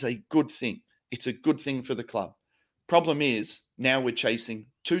 that is a good thing. It's a good thing for the club. Problem is, now we're chasing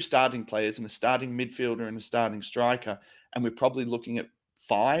 2 starting players and a starting midfielder and a starting striker, and we're probably looking at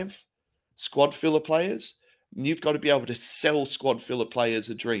 5 squad filler players. And you've got to be able to sell squad filler players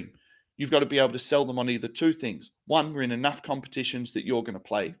a dream. You've got to be able to sell them on either 2 things. One, we're in enough competitions that you're going to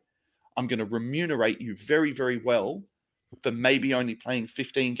play. I'm going to remunerate you very, very well for maybe only playing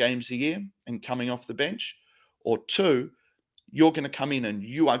 15 games a year and coming off the bench. Or 2, you're going to come in and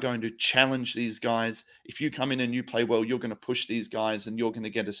you are going to challenge these guys. If you come in and you play well, you're going to push these guys and you're going to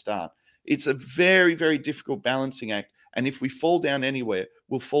get a start. It's a very, very difficult balancing act. And if we fall down anywhere,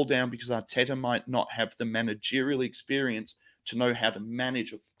 we'll fall down because Arteta might not have the managerial experience to know how to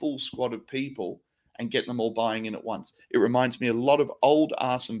manage a full squad of people and get them all buying in at once. It reminds me a lot of old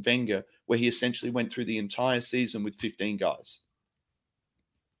Arsene Wenger, where he essentially went through the entire season with 15 guys.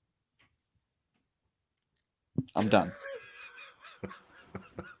 I'm done.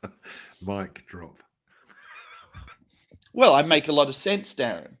 Mic drop. Well, I make a lot of sense,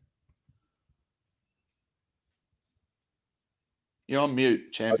 Darren. You're on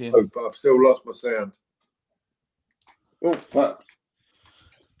mute, champion. But I've still lost my sound. Oh, fuck.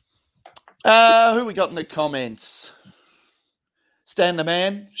 Who we got in the comments? Stan the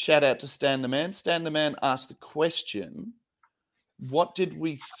Man. Shout out to Stan the Man. Stan the Man asked the question, what did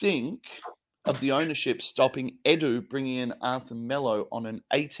we think of the ownership stopping Edu bringing in Arthur Melo on an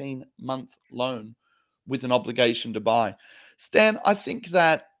 18-month loan with an obligation to buy? Stan, I think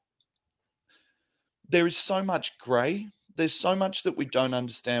that there is so much grey. There's so much that we don't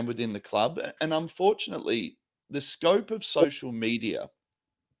understand within the club. And unfortunately, the scope of social media,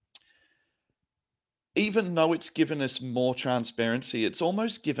 even though it's given us more transparency, it's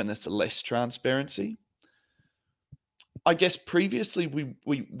almost given us less transparency. I guess previously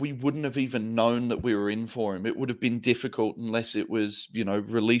we wouldn't have even known that we were in for him. It would have been difficult unless it was,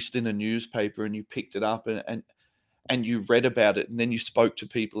 released in a newspaper and you picked it up and you read about it and then you spoke to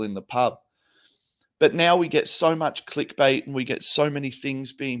people in the pub. But now we get so much clickbait and we get so many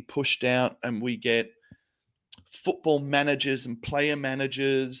things being pushed out, and we get football managers and player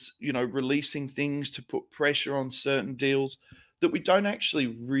managers, releasing things to put pressure on certain deals. that we don't actually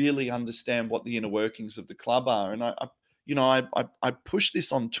really understand what the inner workings of the club are. And I push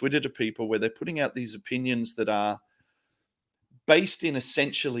this on Twitter to people where they're putting out these opinions that are based in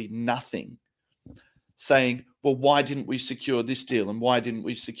essentially nothing, saying, well, why didn't we secure this deal and why didn't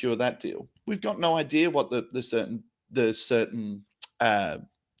we secure that deal? We've got no idea what the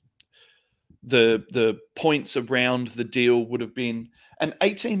points around the deal would have been. An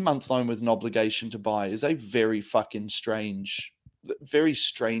 18-month loan with an obligation to buy is a very fucking strange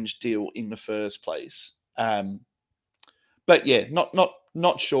deal in the first place. But yeah,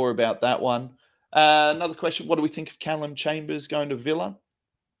 not sure about that one. Another question: what do we think of Callum Chambers going to Villa?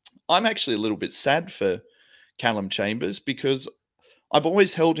 I'm actually a little bit sad for Callum Chambers because I've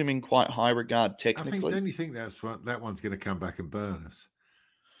always held him in quite high regard technically. Don't you think that one's going to come back and burn us?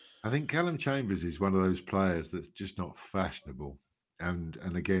 I think Callum Chambers is one of those players that's just not fashionable. And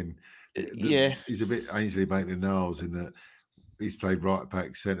again, he's a bit Ainsley Maitland-Niles in that he's played right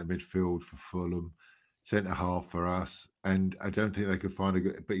back, centre midfield for Fulham, centre half for us. And I don't think they could find a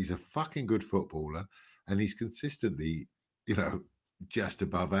good, but he's a fucking good footballer and he's consistently, just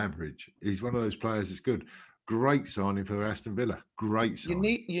above average. He's one of those players that's good. Great signing for Aston Villa. Great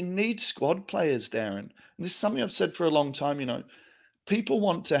signing. You need squad players, Darren. And this is something I've said for a long time, people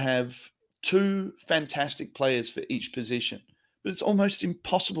want to have two fantastic players for each position, but it's almost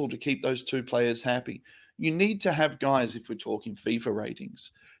impossible to keep those two players happy. You need to have guys, if we're talking FIFA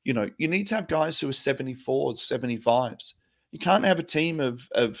ratings, you need to have guys who are 74s, 75s. You can't have a team of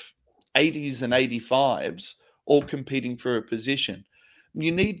 80s and 85s all competing for a position.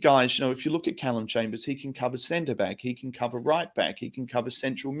 You need guys, if you look at Callum Chambers, he can cover centre back, he can cover right back, he can cover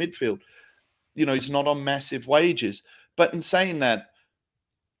central midfield. He's not on massive wages. But in saying that,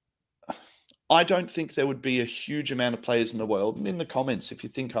 I don't think there would be a huge amount of players in the world. And in the comments, if you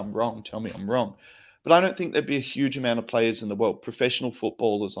think I'm wrong, tell me I'm wrong. But I don't think there'd be a huge amount of players in the world, professional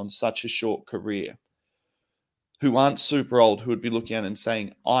footballers on such a short career, who aren't super old, who would be looking at it and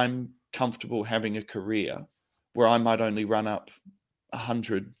saying, I'm comfortable having a career where I might only run up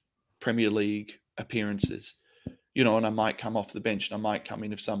 100 Premier League appearances, and I might come off the bench and I might come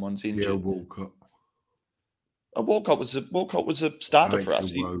in if someone's injured. Yeah, Walcott. Walcott was a starter for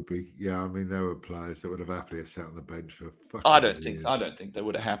us. Yeah, I mean, there were players that would have happily sat on the bench for fucking I don't think they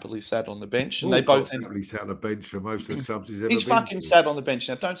would have happily sat on the bench. And Walcott's happily sat on the bench for most of the clubs he's ever been. He's fucking sat on the bench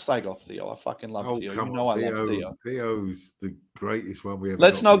now. Don't slag off Theo. I fucking love Theo. I love Theo. Theo's the greatest one we ever.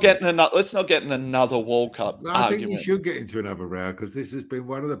 Let's not get in another Walcott argument. I think we should get into another round because this has been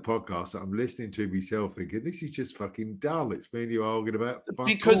one of the podcasts that I'm listening to myself thinking this is just fucking dull. It's me and you arguing about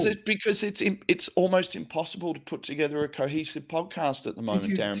because it's almost impossible to put together a cohesive podcast at the moment,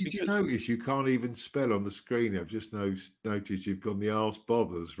 Darren. Did you notice you can't even spell on the screen? I've just noticed you've gone the arse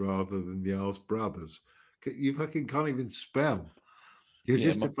bothers rather than the arse brothers. You fucking can't even spell. You're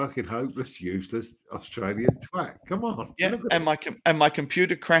just a fucking hopeless, useless Australian twat. Come on. Yeah, and my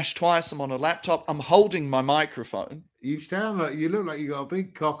computer crashed twice. I'm on a laptop. I'm holding my microphone. You look like you got a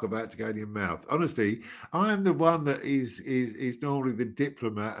big cock about to go in your mouth. Honestly, I am the one that is normally the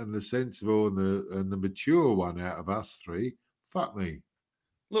diplomat and the sensible and the mature one out of us three. Fuck me.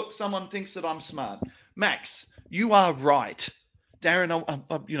 Look, someone thinks that I'm smart. Max, you are right. Darren,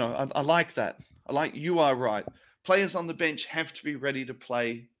 I like that. I like you are right. Players on the bench have to be ready to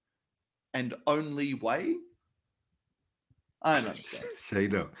play and only way. I understand. See,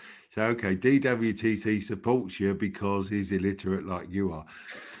 look. So, okay, DWTC supports you because he's illiterate like you are.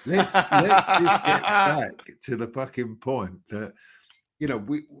 Let's just get back to the fucking point that,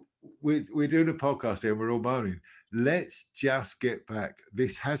 we're doing a podcast here and we're all moaning. Let's just get back.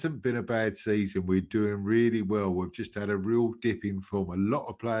 This hasn't been a bad season. We're doing really well. We've just had a real dip in form. A lot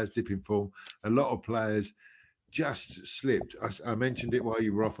of players dip in form. A lot of players just slipped. I mentioned it while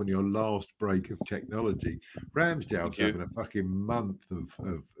you were off on your last break of technology. Ramsdale's having a fucking month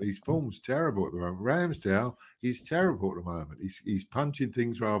of his form's terrible at the moment. Ramsdale is terrible at the moment. He's punching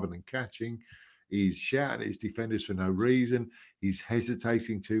things rather than catching. He's shouting at his defenders for no reason. He's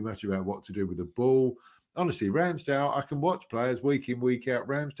hesitating too much about what to do with the ball. Honestly, Ramsdale, I can watch players week in, week out.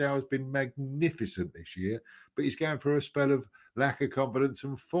 Ramsdale has been magnificent this year, but he's going through a spell of lack of confidence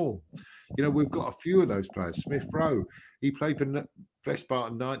and form. We've got a few of those players. Smith Rowe, he played for best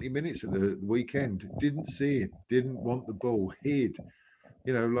part of 90 minutes at the weekend. Didn't see it, didn't want the ball, hid.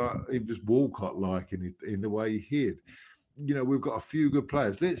 Like it was Walcott-like in the way he hid. We've got a few good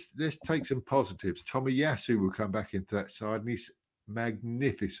players. Let's take some positives. Tomiyasu will come back into that side, and he's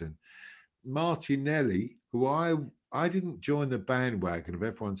magnificent. Martinelli, who I didn't join the bandwagon of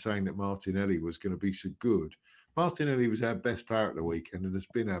everyone saying that Martinelli was going to be so good, Martinelli was our best player at the weekend and has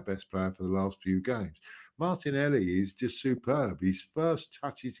been our best player for the last few games. Martinelli is just superb. His first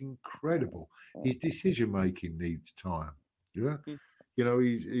touch is incredible. His decision making needs time. Yeah, Mm. you know,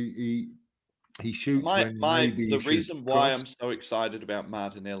 he shoots when maybe he The should reason why cross. I'm so excited about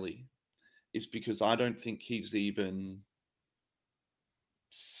Martinelli is because I don't think he's even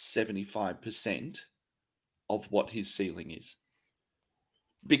 75% of what his ceiling is.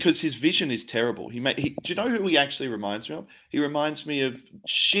 Because his vision is terrible. Do you know who he actually reminds me of? He reminds me of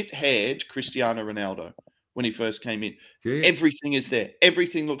shit-haired Cristiano Ronaldo when he first came in. Yeah. Everything is there.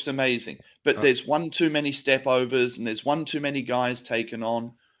 Everything looks amazing. But there's one too many step overs and there's one too many guys taken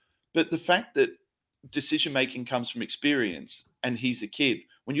on. But the fact that decision-making comes from experience and he's a kid,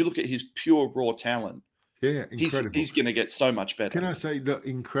 when you look at his pure raw talent, Yeah, incredible. He's going to get so much better. Can I say, look,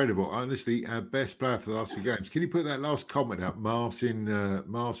 incredible. Honestly, our best player for the last few games. Can you put that last comment up? Marcin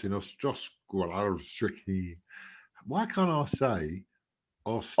Ostrowski. Why can't I say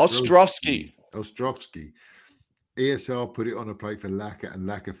Ostrowski? Ostrowski. ESR put it on a plate for Laka and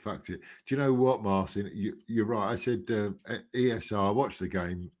Laka fucked it. Do you know what, Marcin? You're right. I said ESR, I watched the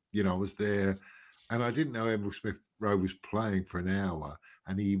game. You know, I was there and I didn't know Emil Smith Rowe was playing for an hour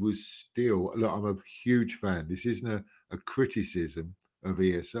and he was still, look, I'm a huge fan. This isn't a criticism of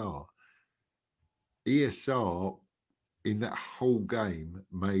ESR. ESR in that whole game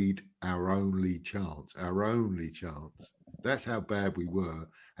made our only chance. That's how bad we were.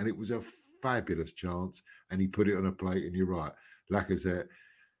 And it was a fabulous chance. And he put it on a plate. And you're right. Lacazette,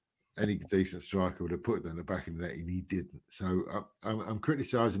 any decent striker would have put it in the back of the net and he didn't. So I'm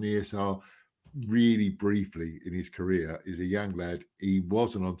criticising ESR really briefly in his career. He's a young lad. He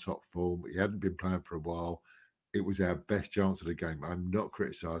wasn't on top form. He hadn't been playing for a while. It was our best chance of the game. I'm not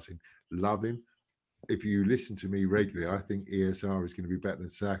criticising. Love him. If you listen to me regularly, I think ESR is going to be better than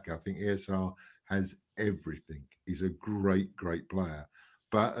Saka. I think ESR has everything. He's a great, great player.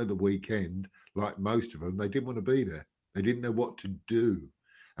 But at the weekend, like most of them, they didn't want to be there. They didn't know what to do.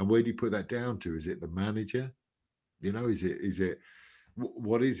 And where do you put that down to? Is it the manager? You know, is it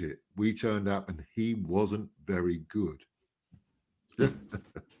what is it? We turned up and he wasn't very good.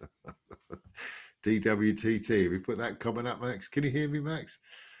 DWTT. Have we put that comment up, Max? Can you hear me, Max?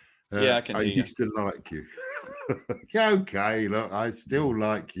 Yeah, I can hear you. I used to like you. Yeah, okay, look, I still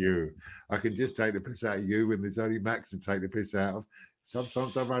like you. I can just take the piss out of you when there's only Max to take the piss out of.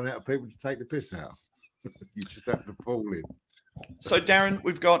 Sometimes I run out of people to take the piss out of. You just have to fall in. So, Darren,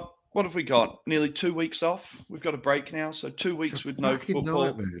 what have we got? Nearly 2 weeks off. We've got a break now, so 2 weeks with no football.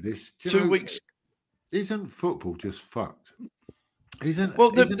 Nightmare, this. 2 weeks. Isn't football just fucked?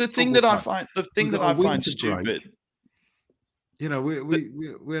 The thing that I find stupid. Break. You know,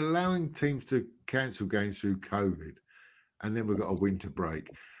 we're allowing teams to cancel games through COVID, and then we've got a winter break.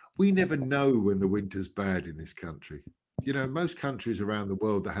 We never know when the winter's bad in this country. You know, most countries around the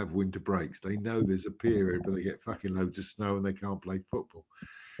world that have winter breaks, they know there's a period where they get fucking loads of snow and they can't play football.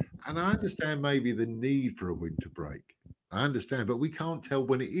 And I understand maybe the need for a winter break. I understand, but we can't tell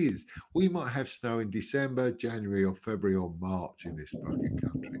when it is. We might have snow in December, January, or February, or March in this fucking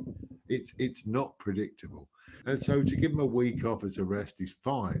country. It's not predictable. And so to give them a week off as a rest is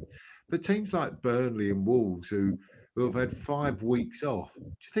fine. But teams like Burnley and Wolves who have had 5 weeks off, do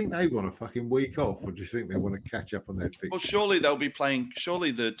you think they want a fucking week off, or do you think they want to catch up on their fixtures? Well, surely they'll be playing.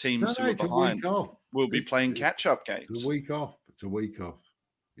 Surely the teams who are behind will be playing catch-up games. It's a week off. It's a week off.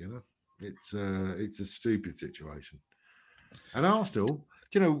 You know, it's a stupid situation. And Arsenal,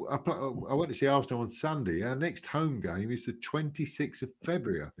 you know, I went to see Arsenal on Sunday. Our next home game is the 26th of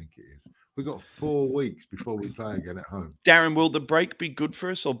February, I think it is. We've got 4 weeks before we play again at home. Darren, will the break be good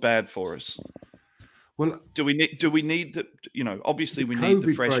for us or bad for us? Well, do we need the, you know, obviously we need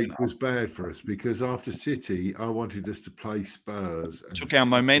the freshness. COVID break was bad for us because after City, I wanted us to play Spurs. And took our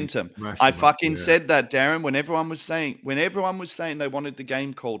momentum. I fucking said that, Darren, when everyone was saying they wanted the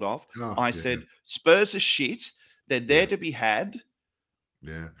game called off, I said, Spurs are shit. They're there to be had.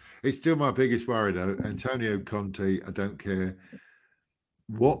 Yeah. It's still my biggest worry, though. Antonio Conte, I don't care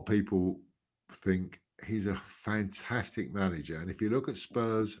what people think. He's a fantastic manager. And if you look at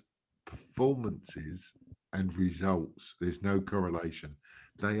Spurs' performances and results, there's no correlation.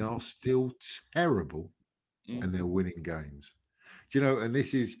 They are still terrible and they're winning games. Do you know, and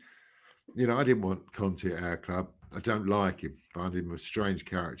this is, you know, I didn't want Conte at our club. I don't like him. I find him a strange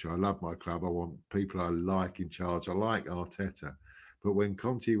character. I love my club. I want people I like in charge. I like Arteta. But when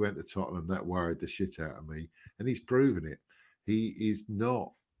Conte went to Tottenham, that worried the shit out of me. And he's proven it. He is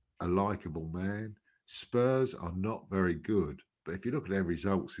not a likable man. Spurs are not very good. But if you look at their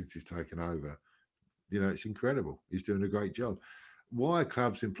results since he's taken over, you know, it's incredible. He's doing a great job. Why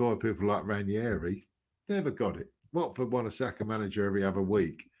clubs employ people like Ranieri, Never got it. Watford won a sack a manager every other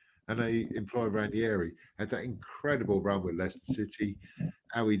week, and they employed Ranieri. Had that incredible run with Leicester City.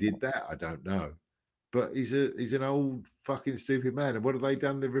 How he did that, I don't know. But he's an old fucking stupid man. And what have they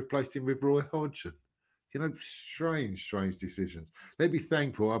done? They've replaced him with Roy Hodgson. Strange decisions. Let's be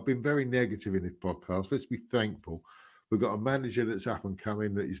thankful. I've been very negative in this podcast. Let's be thankful. We've got a manager that's up and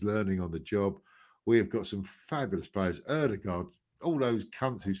coming, that is learning on the job. We have got some fabulous players. Erdegaard, all those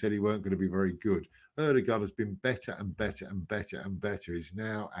cunts who said he weren't going to be very good. Erdegaard has been better and better and better and better. He's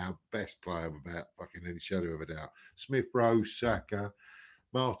now our best player without fucking any shadow of a doubt. Smith Rowe, Saka,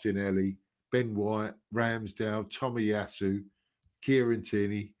 Martinelli, Ben White, Ramsdale, Tomiyasu, Kieran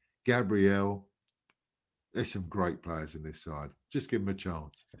Tierney, Gabriel. There's some great players in this side. Just give them a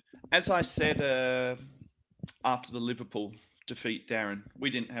chance. As I said after the Liverpool defeat, Darren, we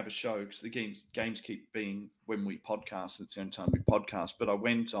didn't have a show because the games keep being when we podcast. It's the only time we podcast. But I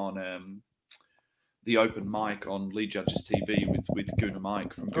went on the open mic on Lee Judges TV with Guna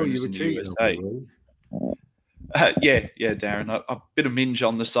Mike from Gooners in the USA. Yeah, Darren. A bit of minge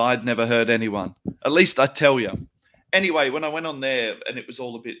on the side, never hurt anyone. At least I tell you. Anyway, when I went on there and it was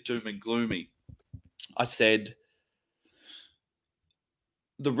all a bit doom and gloomy, I said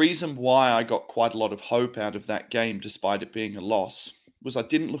the reason why I got quite a lot of hope out of that game, despite it being a loss, was I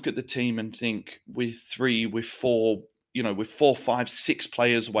didn't look at the team and think with 4, 5, 6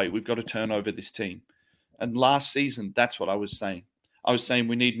 players away, we've got to turn over this team. And last season, that's what I was saying. I was saying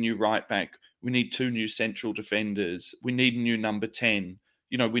we need a new right back. We need 2 new central defenders. We need a new number 10.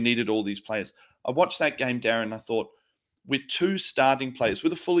 We needed all these players. I watched that game, Darren, and I thought, with 2 starting players,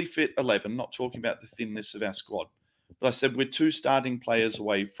 with a fully fit 11, not talking about the thinness of our squad, but I said we're 2 starting players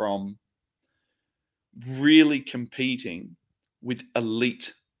away from really competing with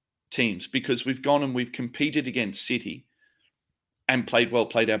elite teams, because we've gone and we've competed against City and played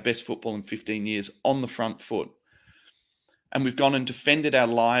our best football in 15 years on the front foot. And we've gone and defended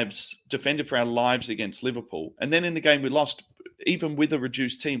for our lives against Liverpool. And then in the game we lost, even with a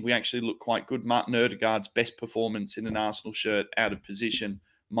reduced team, we actually looked quite good. Martin Erdegaard's best performance in an Arsenal shirt, out of position,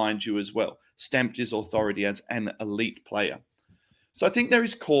 mind you, as well. Stamped his authority as an elite player. So I think there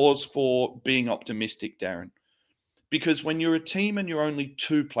is cause for being optimistic, Darren. Because when you're a team and you're only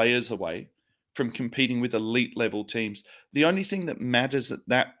 2 players away from competing with elite level teams, the only thing that matters at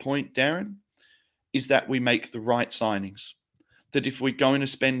that point, Darren, is that we make the right signings. That if we're going to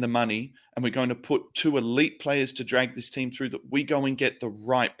spend the money and we're going to put 2 elite players to drag this team through, that we go and get the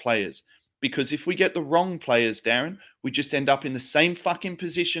right players. Because if we get the wrong players, Darren, we just end up in the same fucking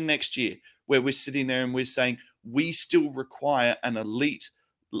position next year where we're sitting there and we're saying we still require an elite,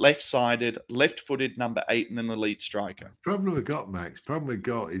 left-sided, left-footed number 8 and an elite striker. Problem we got, Max,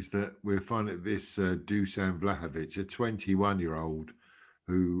 is that we're finding this Dusan Vlahovic, a 21-year-old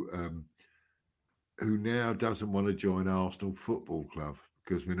who now doesn't want to join Arsenal Football Club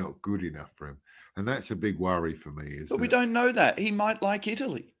because we're not good enough for him. And that's a big worry for me. But we don't know that. He might like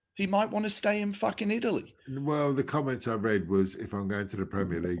Italy. He might want to stay in fucking Italy. Well, the comments I read was, if I'm going to the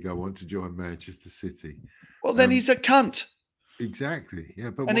Premier League, I want to join Manchester City. Well, then he's a cunt. Exactly. Yeah,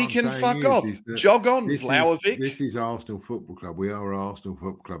 but and he can fuck off. Jog on, Vlahovic. This is Arsenal Football Club. We are Arsenal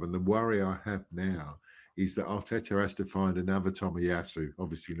Football Club. And the worry I have now is that Arteta has to find another Tomiyasu,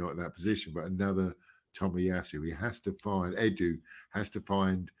 obviously not in that position, but another Tomiyasu. Edu has to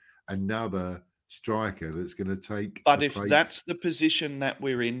find another striker that's going to take. But if that's the position that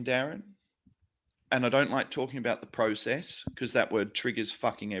we're in, Darren, and I don't like talking about the process because that word triggers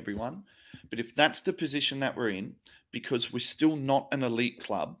fucking everyone, but if that's the position that we're in, because we're still not an elite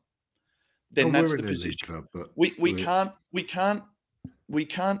club, then that's the position. Club, but we can't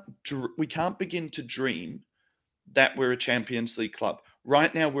begin to dream that we're a Champions League club.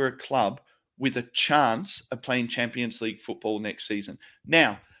 Right now, we're a club with a chance of playing Champions League football next season.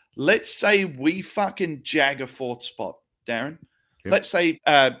 Now, let's say we fucking jag a 4th spot, Darren. Yep. Let's say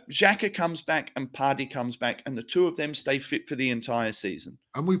Xhaka comes back and Partey comes back and the 2 of them stay fit for the entire season.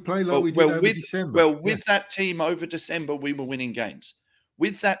 And we play like we did over December. Well, with that team over December, we were winning games.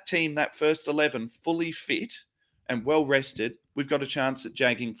 With that team, that first 11, fully fit and well rested, we've got a chance at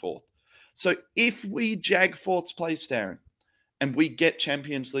jagging 4th. So if we jag 4th place, Darren, and we get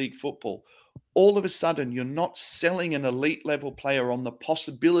Champions League football, all of a sudden you're not selling an elite level player on the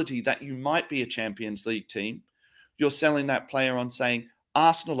possibility that you might be a Champions League team. You're selling that player on saying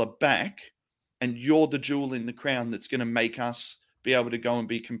Arsenal are back and you're the jewel in the crown that's going to make us be able to go and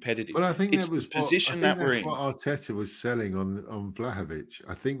be competitive. Well, I think it's that was the position that we're in. What Arteta was selling on Vlahovic.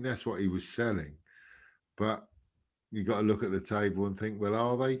 I think that's what he was selling. But you got to look at the table and think, well,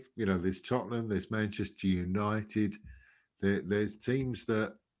 are they? There's Tottenham, there's Manchester United, there's teams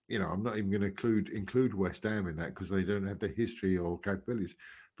that I'm not even going to include West Ham in that because they don't have the history or capabilities.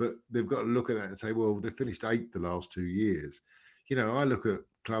 But they've got to look at that and say, well, they finished 8th the last 2 years. I look at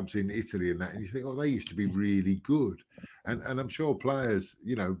clubs in Italy and that, and you think, oh, they used to be really good. And I'm sure players,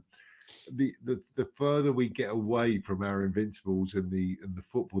 the further we get away from our invincibles and the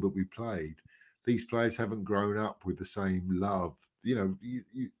football that we played, these players haven't grown up with the same love. A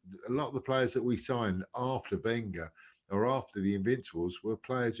lot of the players that we signed after Wenger or after the Invincibles were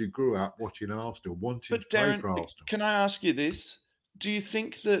players who grew up watching Arsenal, wanting to play for Arsenal. Can I ask you this? Do you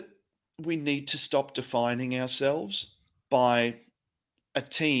think that we need to stop defining ourselves by a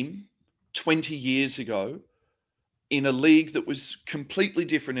team 20 years ago in a league that was completely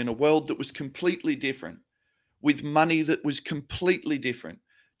different, in a world that was completely different, with money that was completely different?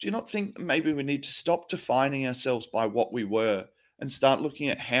 Do you not think that maybe we need to stop defining ourselves by what we were and start looking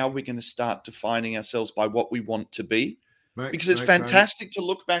at how we're going to start defining ourselves by what we want to be? Because it's fantastic to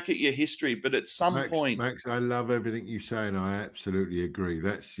look back at your history, but at some point... Max, I love everything you say, and I absolutely agree.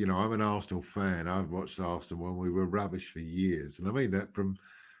 That's, I'm an Arsenal fan. I've watched Arsenal when we were rubbish for years. And I mean that from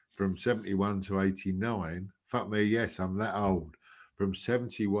 71 to 89. Fuck me, yes, I'm that old. From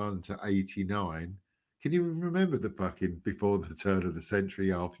 71 to 89. Can you remember the fucking before the turn of the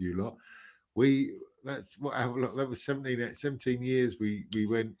century after you lot? That was 17 years we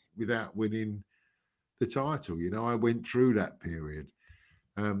went without winning the title. I went through that period.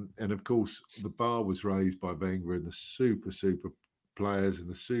 And of course, the bar was raised by Wenger and the super players and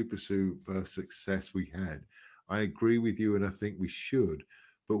the super success we had. I agree with you, and I think we should,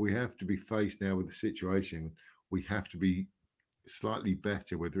 but we have to be faced now with the situation. We have to be slightly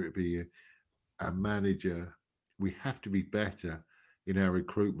better, whether it be a manager. We have to be better in our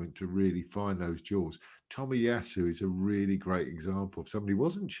recruitment to really find those jewels. Tomiyasu is a really great example of somebody who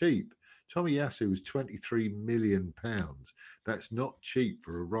wasn't cheap. Tomiyasu was £23 million. That's not cheap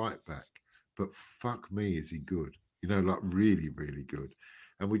for a right back, but fuck me, is he good? Really, really good.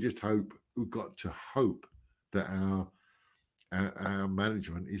 And we've got to hope that our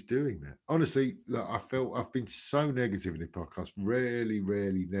management is doing that. Honestly, look, I've been so negative in the podcast, really,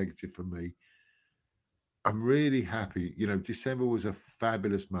 really negative for me. I'm really happy. December was a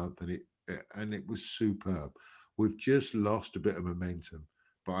fabulous month and it was superb. We've just lost a bit of momentum,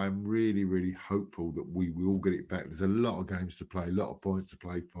 but I'm really, really hopeful that we will get it back. There's a lot of games to play, a lot of points to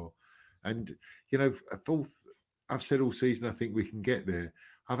play for. And, I've said all season, I think we can get there.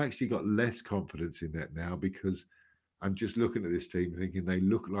 I've actually got less confidence in that now because I'm just looking at this team thinking they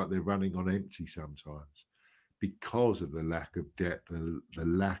look like they're running on empty sometimes because of the lack of depth, the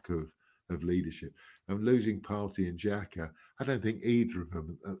lack of leadership. And losing Partey and Xhaka, I don't think either of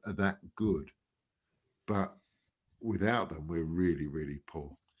them are that good. But without them, we're really, really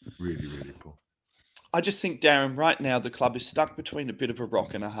poor. Really, really poor. I just think, Darren, right now the club is stuck between a bit of a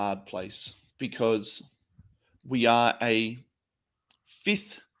rock and a hard place because we are a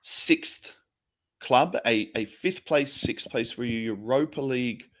 5th, 6th club, a 5th place, 6th place. We're a Europa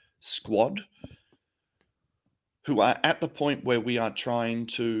League squad who are at the point where we are trying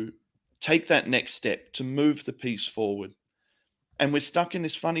to take that next step to move the piece forward. And we're stuck in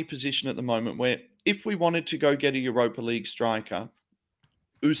this funny position at the moment where if we wanted to go get a Europa League striker,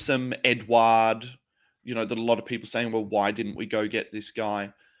 Usam, Edouard, that a lot of people saying, well, why didn't we go get this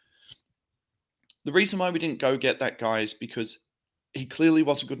guy? The reason why we didn't go get that guy is because he clearly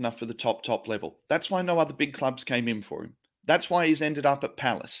wasn't good enough for the top level. That's why no other big clubs came in for him. That's why he's ended up at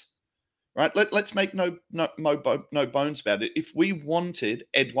Palace. Right? Let's make no bones about it. If we wanted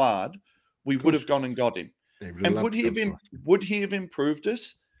Edouard, we would have gone and got him. And would he have improved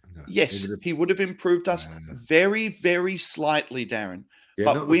us? No, yes, he would have improved us very, very slightly, Darren. Yeah,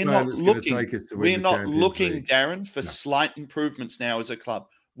 but we're not looking. We're not looking, Darren, for slight improvements now as a club.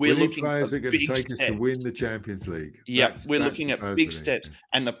 We're looking for players are going to take us to win the Champions League. Yeah, we're looking at big steps.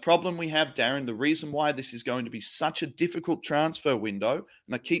 And the problem we have, Darren, the reason why this is going to be such a difficult transfer window,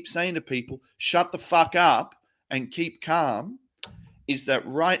 and I keep saying to people, shut the fuck up and keep calm, is that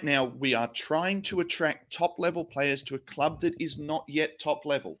right now we are trying to attract top-level players to a club that is not yet top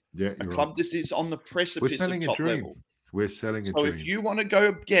level. Yeah, a club that is on the precipice of top level. We're selling a dream. So if you want to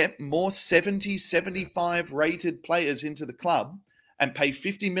go get more 70, 75 rated players into the club and pay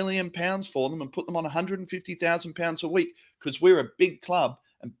 £50 million for them and put them on £150,000 a week, because we're a big club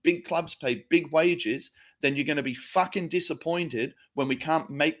and big clubs pay big wages, then you're going to be fucking disappointed when we can't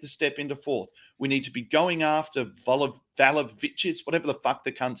make the step into 4th. We need to be going after Valovicic, whatever the fuck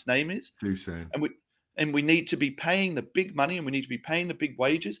the cunt's name is. And we need to be paying the big money and we need to be paying the big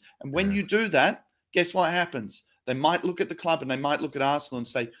wages. And when you do that, guess what happens? They might look at the club and they might look at Arsenal and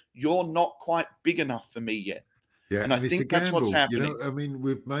say, you're not quite big enough for me yet. Yeah, And I it's think a that's what's gamble. happening. I mean,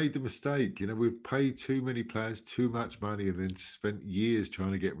 we've made the mistake. We've paid too many players too much money and then spent years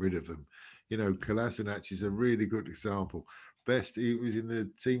trying to get rid of them. Kolasinac is a really good example. He was in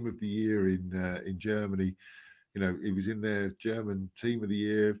the team of the year in Germany. He was in their German team of the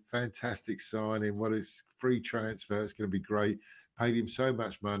year. Fantastic signing. It's free transfer. It's going to be great. Paid him so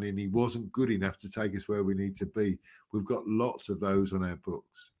much money and he wasn't good enough to take us where we need to be. We've got lots of those on our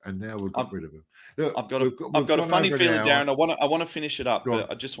books and now we've got rid of them. Look, I've got a funny feeling, Darren. I want to finish it up,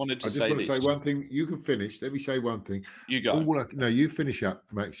 but I just wanted to say this. I just want to say one thing. You can finish. Let me say one thing. You go. No, you finish up,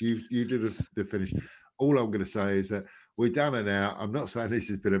 Max. You do the finish. All I'm going to say is that we're done it now. I'm not saying this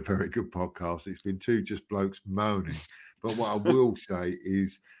has been a very good podcast. It's been two just blokes moaning. But what I will say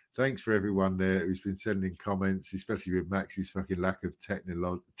is thanks for everyone there who's been sending comments, especially with Max's fucking lack of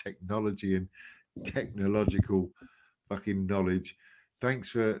technology and technological fucking knowledge.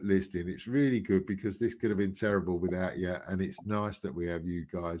 Thanks for listening. It's really good because this could have been terrible without you. And it's nice that we have you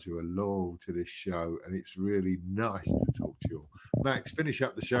guys who are loyal to this show. And it's really nice to talk to you all. Max, finish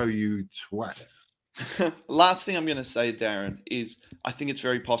up the show, you twat. Last thing I'm going to say, Darren, is I think it's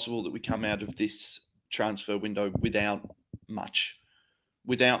very possible that we come out of this transfer window without much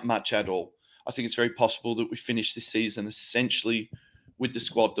at all. I think it's very possible that we finish this season essentially with the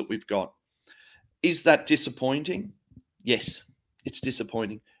squad that we've got. Is that disappointing? Yes, it's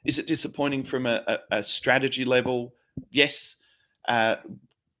disappointing. Is it disappointing from a strategy level? Yes.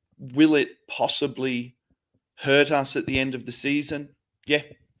 Will it possibly hurt us at the end of the season? Yeah.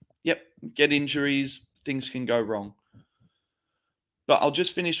 Yep. Get injuries. Things can go wrong. But I'll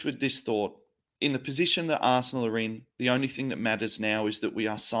just finish with this thought. In the position that Arsenal are in, the only thing that matters now is that we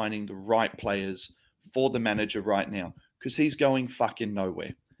are signing the right players for the manager right now because he's going fucking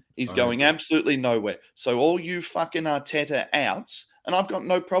nowhere. He's going absolutely nowhere. So all you fucking Arteta outs, and I've got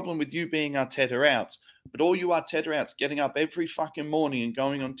no problem with you being Arteta outs, but all you Arteta outs getting up every fucking morning and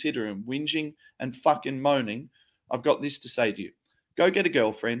going on Twitter and whinging and fucking moaning, I've got this to say to you. Go get a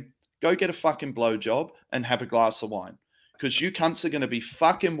girlfriend, go get a fucking blowjob and have a glass of wine. Because you cunts are going to be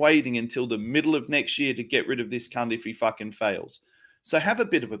fucking waiting until the middle of next year to get rid of this cunt if he fucking fails. So have a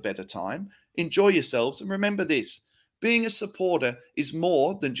bit of a better time, enjoy yourselves, and remember this. Being a supporter is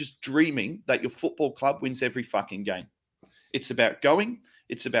more than just dreaming that your football club wins every fucking game. It's about going,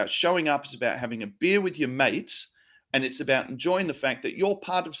 it's about showing up, it's about having a beer with your mates, and it's about enjoying the fact that you're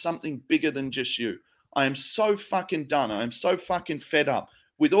part of something bigger than just you. I am so fucking done. I am so fucking fed up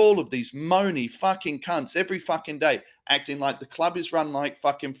with all of these moany fucking cunts every fucking day acting like the club is run like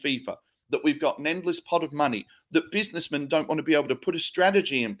fucking FIFA, that we've got an endless pot of money, that businessmen don't want to be able to put a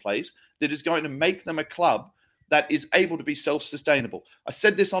strategy in place that is going to make them a club that is able to be self-sustainable. I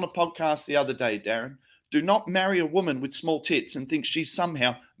said this on a podcast the other day, Darren. Do not marry a woman with small tits and think she's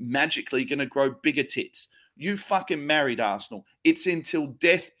somehow magically going to grow bigger tits. You fucking married Arsenal. It's until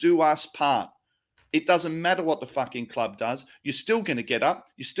death do us part. It doesn't matter what the fucking club does. You're still going to get up.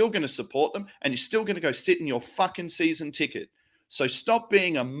 You're still going to support them. And you're still going to go sit in your fucking season ticket. So stop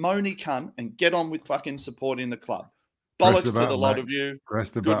being a moany cunt and get on with fucking supporting the club. Bollocks to the lot of you.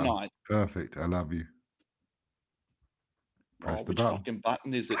 Press the Good button. night. Perfect. I love you. Press the button. Which fucking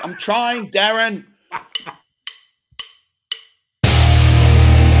button is it? I'm trying, Darren.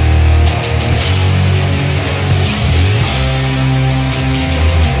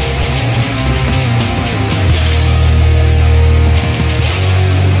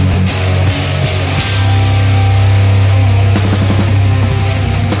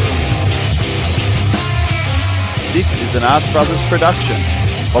 This is an Ask Brothers production.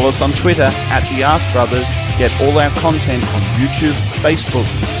 Follow us on Twitter at The Ask Brothers. Get all our content on YouTube, Facebook,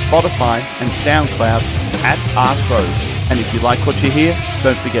 Spotify, and SoundCloud at Ask Bros. And if you like what you hear,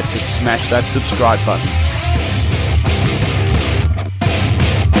 don't forget to smash that subscribe button.